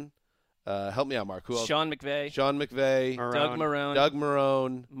Payton, Help me out, Mark. Who else? Sean McVay. Doug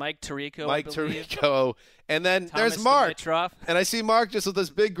Marone. Mike Tirico. And then Thomas there's Mark. Dimitrov. And I see Mark just with this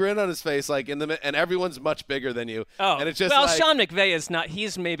big grin on his face, like and everyone's much bigger than you. Oh, and it's just well, like, Sean McVay is not.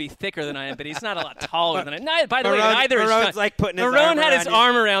 He's maybe thicker than I am, but he's not a lot taller than I. By the way, Marone- neither is Marone's Sean. like putting his Marone arm had his around you.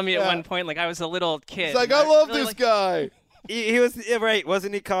 arm around me at one point, like I was a little kid. He's like, I love really this guy. He was right,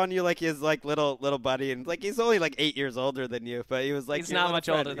 wasn't he? Calling you like his like little buddy, and like he's only like 8 years older than you, but he was like He's your not little much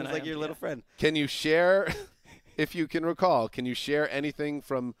friend. older He than was I like am, your yeah. little friend. Can you share, if you can recall, anything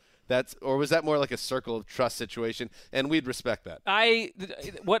from that, or was that more like a circle of trust situation? And we'd respect that.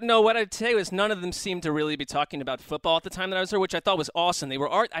 What I'd say was none of them seemed to really be talking about football at the time that I was there, which I thought was awesome. They were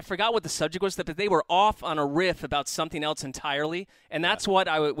I forgot what the subject was, but they were off on a riff about something else entirely, and that's what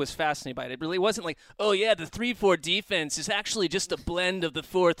I was fascinated by. It really wasn't like, oh yeah, the 3-4 defense is actually just a blend of the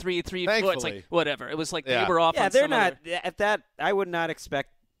 4-3-3-4. It's like whatever. It was like they were off. Yeah, on they're some not other... at that. I would not expect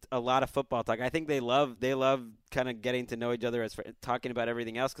a lot of football talk. I think they love kind of getting to know each other as talking about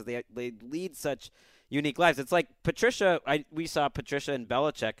everything else because they lead such unique lives. It's like Patricia. We saw Patricia and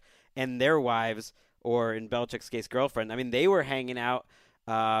Belichick and their wives, or in Belichick's case, girlfriend. I mean, they were hanging out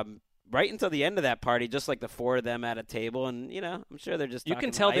right until the end of that party, just like the four of them at a table, and I'm sure they're just. You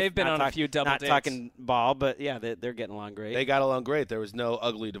talking can tell life, they've been not on a few double not dates. talking ball, but yeah, they're getting along great. They got along great. There was no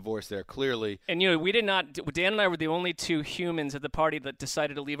ugly divorce there, clearly. And we did not. Dan and I were the only two humans at the party that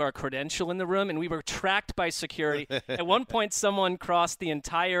decided to leave our credential in the room, and we were tracked by security. At one point, someone crossed the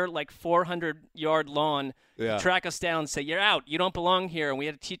entire 400-yard lawn. Yeah. Track us down and say, you're out. You don't belong here. And we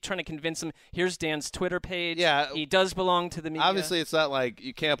had to keep trying to convince him, here's Dan's Twitter page. Yeah. He does belong to the media. Obviously, it's not like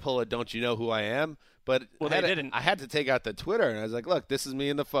you can't pull a don't you know who I am. But they didn't. I had to take out the Twitter, and I was like, look, this is me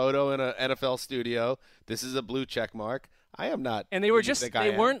in the photo in an NFL studio. This is a blue check mark. I am not. And they were just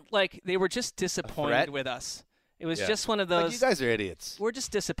disappointed with us. It was just one of those. Like, you guys are idiots. We're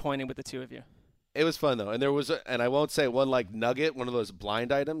just disappointed with the two of you. It was fun, though. And there was, and I won't say one nugget, one of those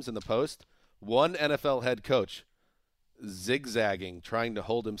blind items in the post. One NFL head coach zigzagging, trying to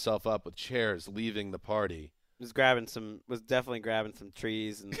hold himself up with chairs, leaving the party. Was definitely grabbing some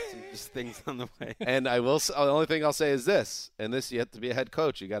trees and some just things on the way. And the only thing I'll say is this, and this, you have to be a head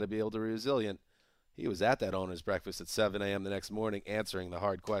coach. You got to be able to be resilient. He was at that owner's breakfast at 7 a.m. the next morning answering the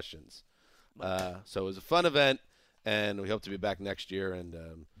hard questions. So it was a fun event, and we hope to be back next year.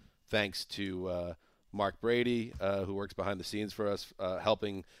 And thanks to Mark Brady, who works behind the scenes for us,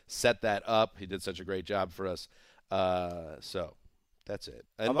 helping set that up. He did such a great job for us. So that's it.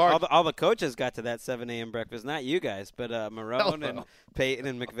 And all the coaches got to that 7 a.m. breakfast. Not you guys, but Marone and Peyton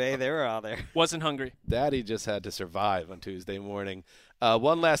and McVay, they were all there. Wasn't hungry. Daddy just had to survive on Tuesday morning.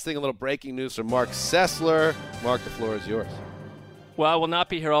 One last thing, a little breaking news from Mark Sessler. Mark, the floor is yours. Well, I will not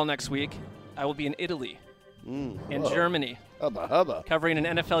be here all next week. I will be in Italy and Germany. Hubba, hubba. Covering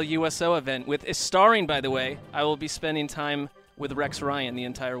an NFL USO event starring, by the way. I will be spending time with Rex Ryan the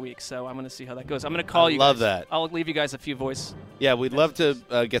entire week, so I'm going to see how that goes. I'm going to call you guys. Love that. I'll leave you guys a few voice. Yeah, we'd love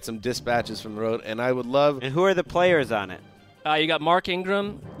to get some dispatches from the road, and I would love. And who are the players on it? You got Mark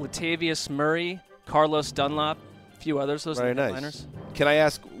Ingram, Latavius Murray, Carlos Dunlap, a few others. Those Very are the nice. headliners. Can I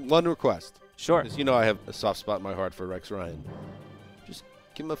ask one request? Sure. Because I have a soft spot in my heart for Rex Ryan. Just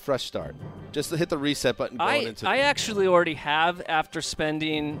give him a fresh start. Just to hit the reset button going into. I actually already have after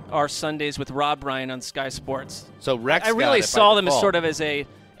spending our Sundays with Rob Ryan on Sky Sports. So Rex, I really saw them as sort of as a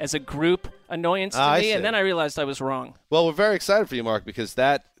group annoyance to me, and then I realized I was wrong. Well, we're very excited for you, Mark, because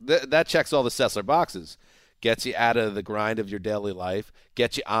that checks all the Sessler boxes. Gets you out of the grind of your daily life,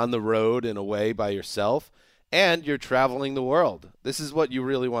 gets you on the road in a way by yourself, and you're traveling the world. This is what you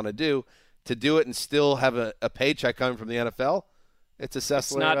really want to do. To do it and still have a paycheck coming from the NFL, it's a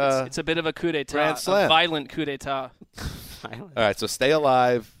Sessler. It's a bit of a coup d'etat, grand slam. a violent coup d'etat. All right, so stay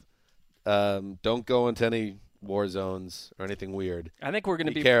alive. Don't go into any war zones or anything weird. I think we're going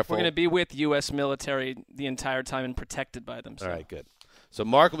to be careful. We're going to be with U.S. military the entire time and protected by them. So. All right, good. So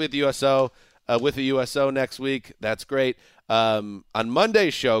Mark will be at the USO. With the USO next week. That's great. On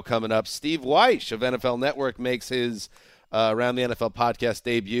Monday's show coming up, Steve Weish of NFL Network makes his Around the NFL podcast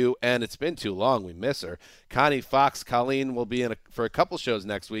debut, and it's been too long. We miss her. Connie Fox, Colleen will be in for a couple shows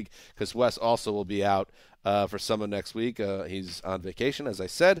next week because Wes also will be out for some of next week. He's on vacation, as I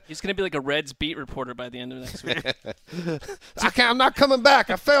said. He's going to be like a Reds beat reporter by the end of next week. I'm not coming back.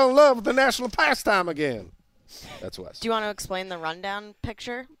 I fell in love with the national pastime again. That's Wes. Do you want to explain the rundown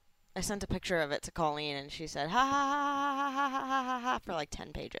picture? I sent a picture of it to Colleen, and she said, ha, ha, ha, ha, ha, ha, ha, ha, for like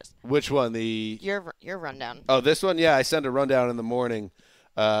 10 pages. Which one? Your rundown. Oh, this one? Yeah, I send a rundown in the morning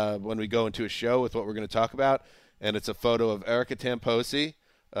when we go into a show with what we're going to talk about, and it's a photo of Erica Tamposi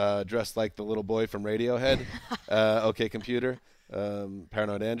dressed like the little boy from Radiohead, OK Computer,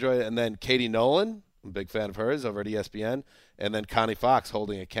 Paranoid Android, and then Katie Nolan, I'm a big fan of hers over at ESPN, and then Connie Fox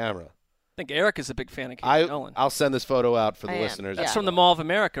holding a camera. I think Eric is a big fan of Katie Nolan. I'll send this photo out for the listeners. That's from the Mall of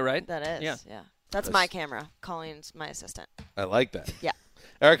America, right? That is, yeah. That's my camera. Colleen's my assistant. I like that. Yeah.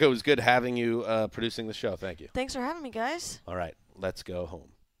 Erica, it was good having you producing the show. Thank you. Thanks for having me, guys. All right, let's go home.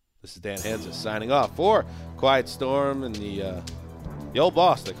 This is Dan Hanzus signing off for Quiet Storm and the old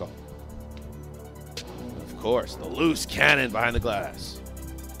boss, they call him. Of course, the loose cannon behind the glass.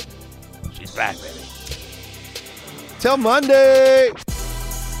 She's back, baby. Till Monday!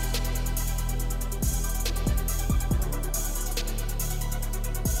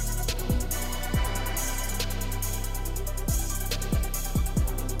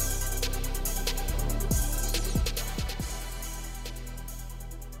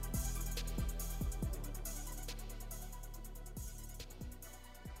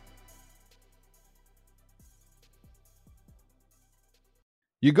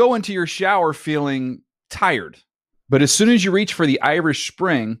 You go into your shower feeling tired, but as soon as you reach for the Irish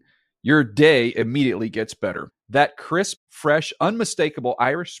Spring, your day immediately gets better. That crisp, fresh, unmistakable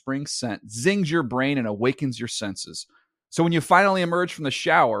Irish Spring scent zings your brain and awakens your senses. So when you finally emerge from the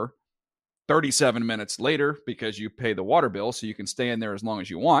shower, 37 minutes later, because you pay the water bill so you can stay in there as long as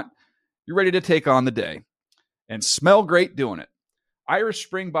you want, you're ready to take on the day and smell great doing it. Irish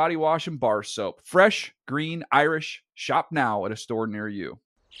Spring Body Wash and Bar Soap. Fresh, green, Irish. Shop now at a store near you.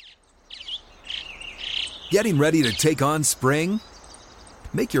 Getting ready to take on spring?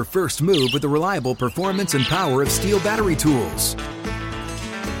 Make your first move with the reliable performance and power of Steel battery tools.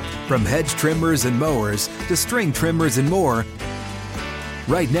 From hedge trimmers and mowers to string trimmers and more,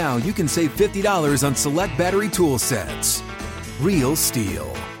 right now you can save $50 on select battery tool sets. Real Steel.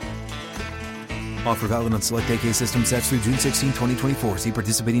 Offer valid on select AK system sets through June 16, 2024. See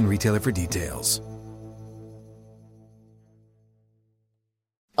participating retailer for details.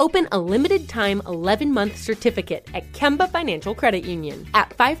 Open a limited-time 11-month certificate at Kemba Financial Credit Union.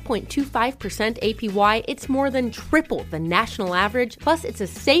 At 5.25% APY, it's more than triple the national average, plus it's a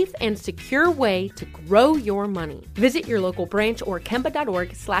safe and secure way to grow your money. Visit your local branch or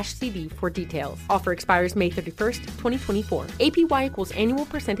kemba.org/CD for details. Offer expires May 31st, 2024. APY equals annual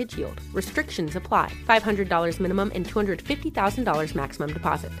percentage yield. Restrictions apply. $500 minimum and $250,000 maximum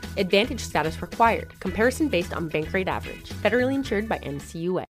deposit. Advantage status required. Comparison based on bank rate average. Federally insured by NCUA.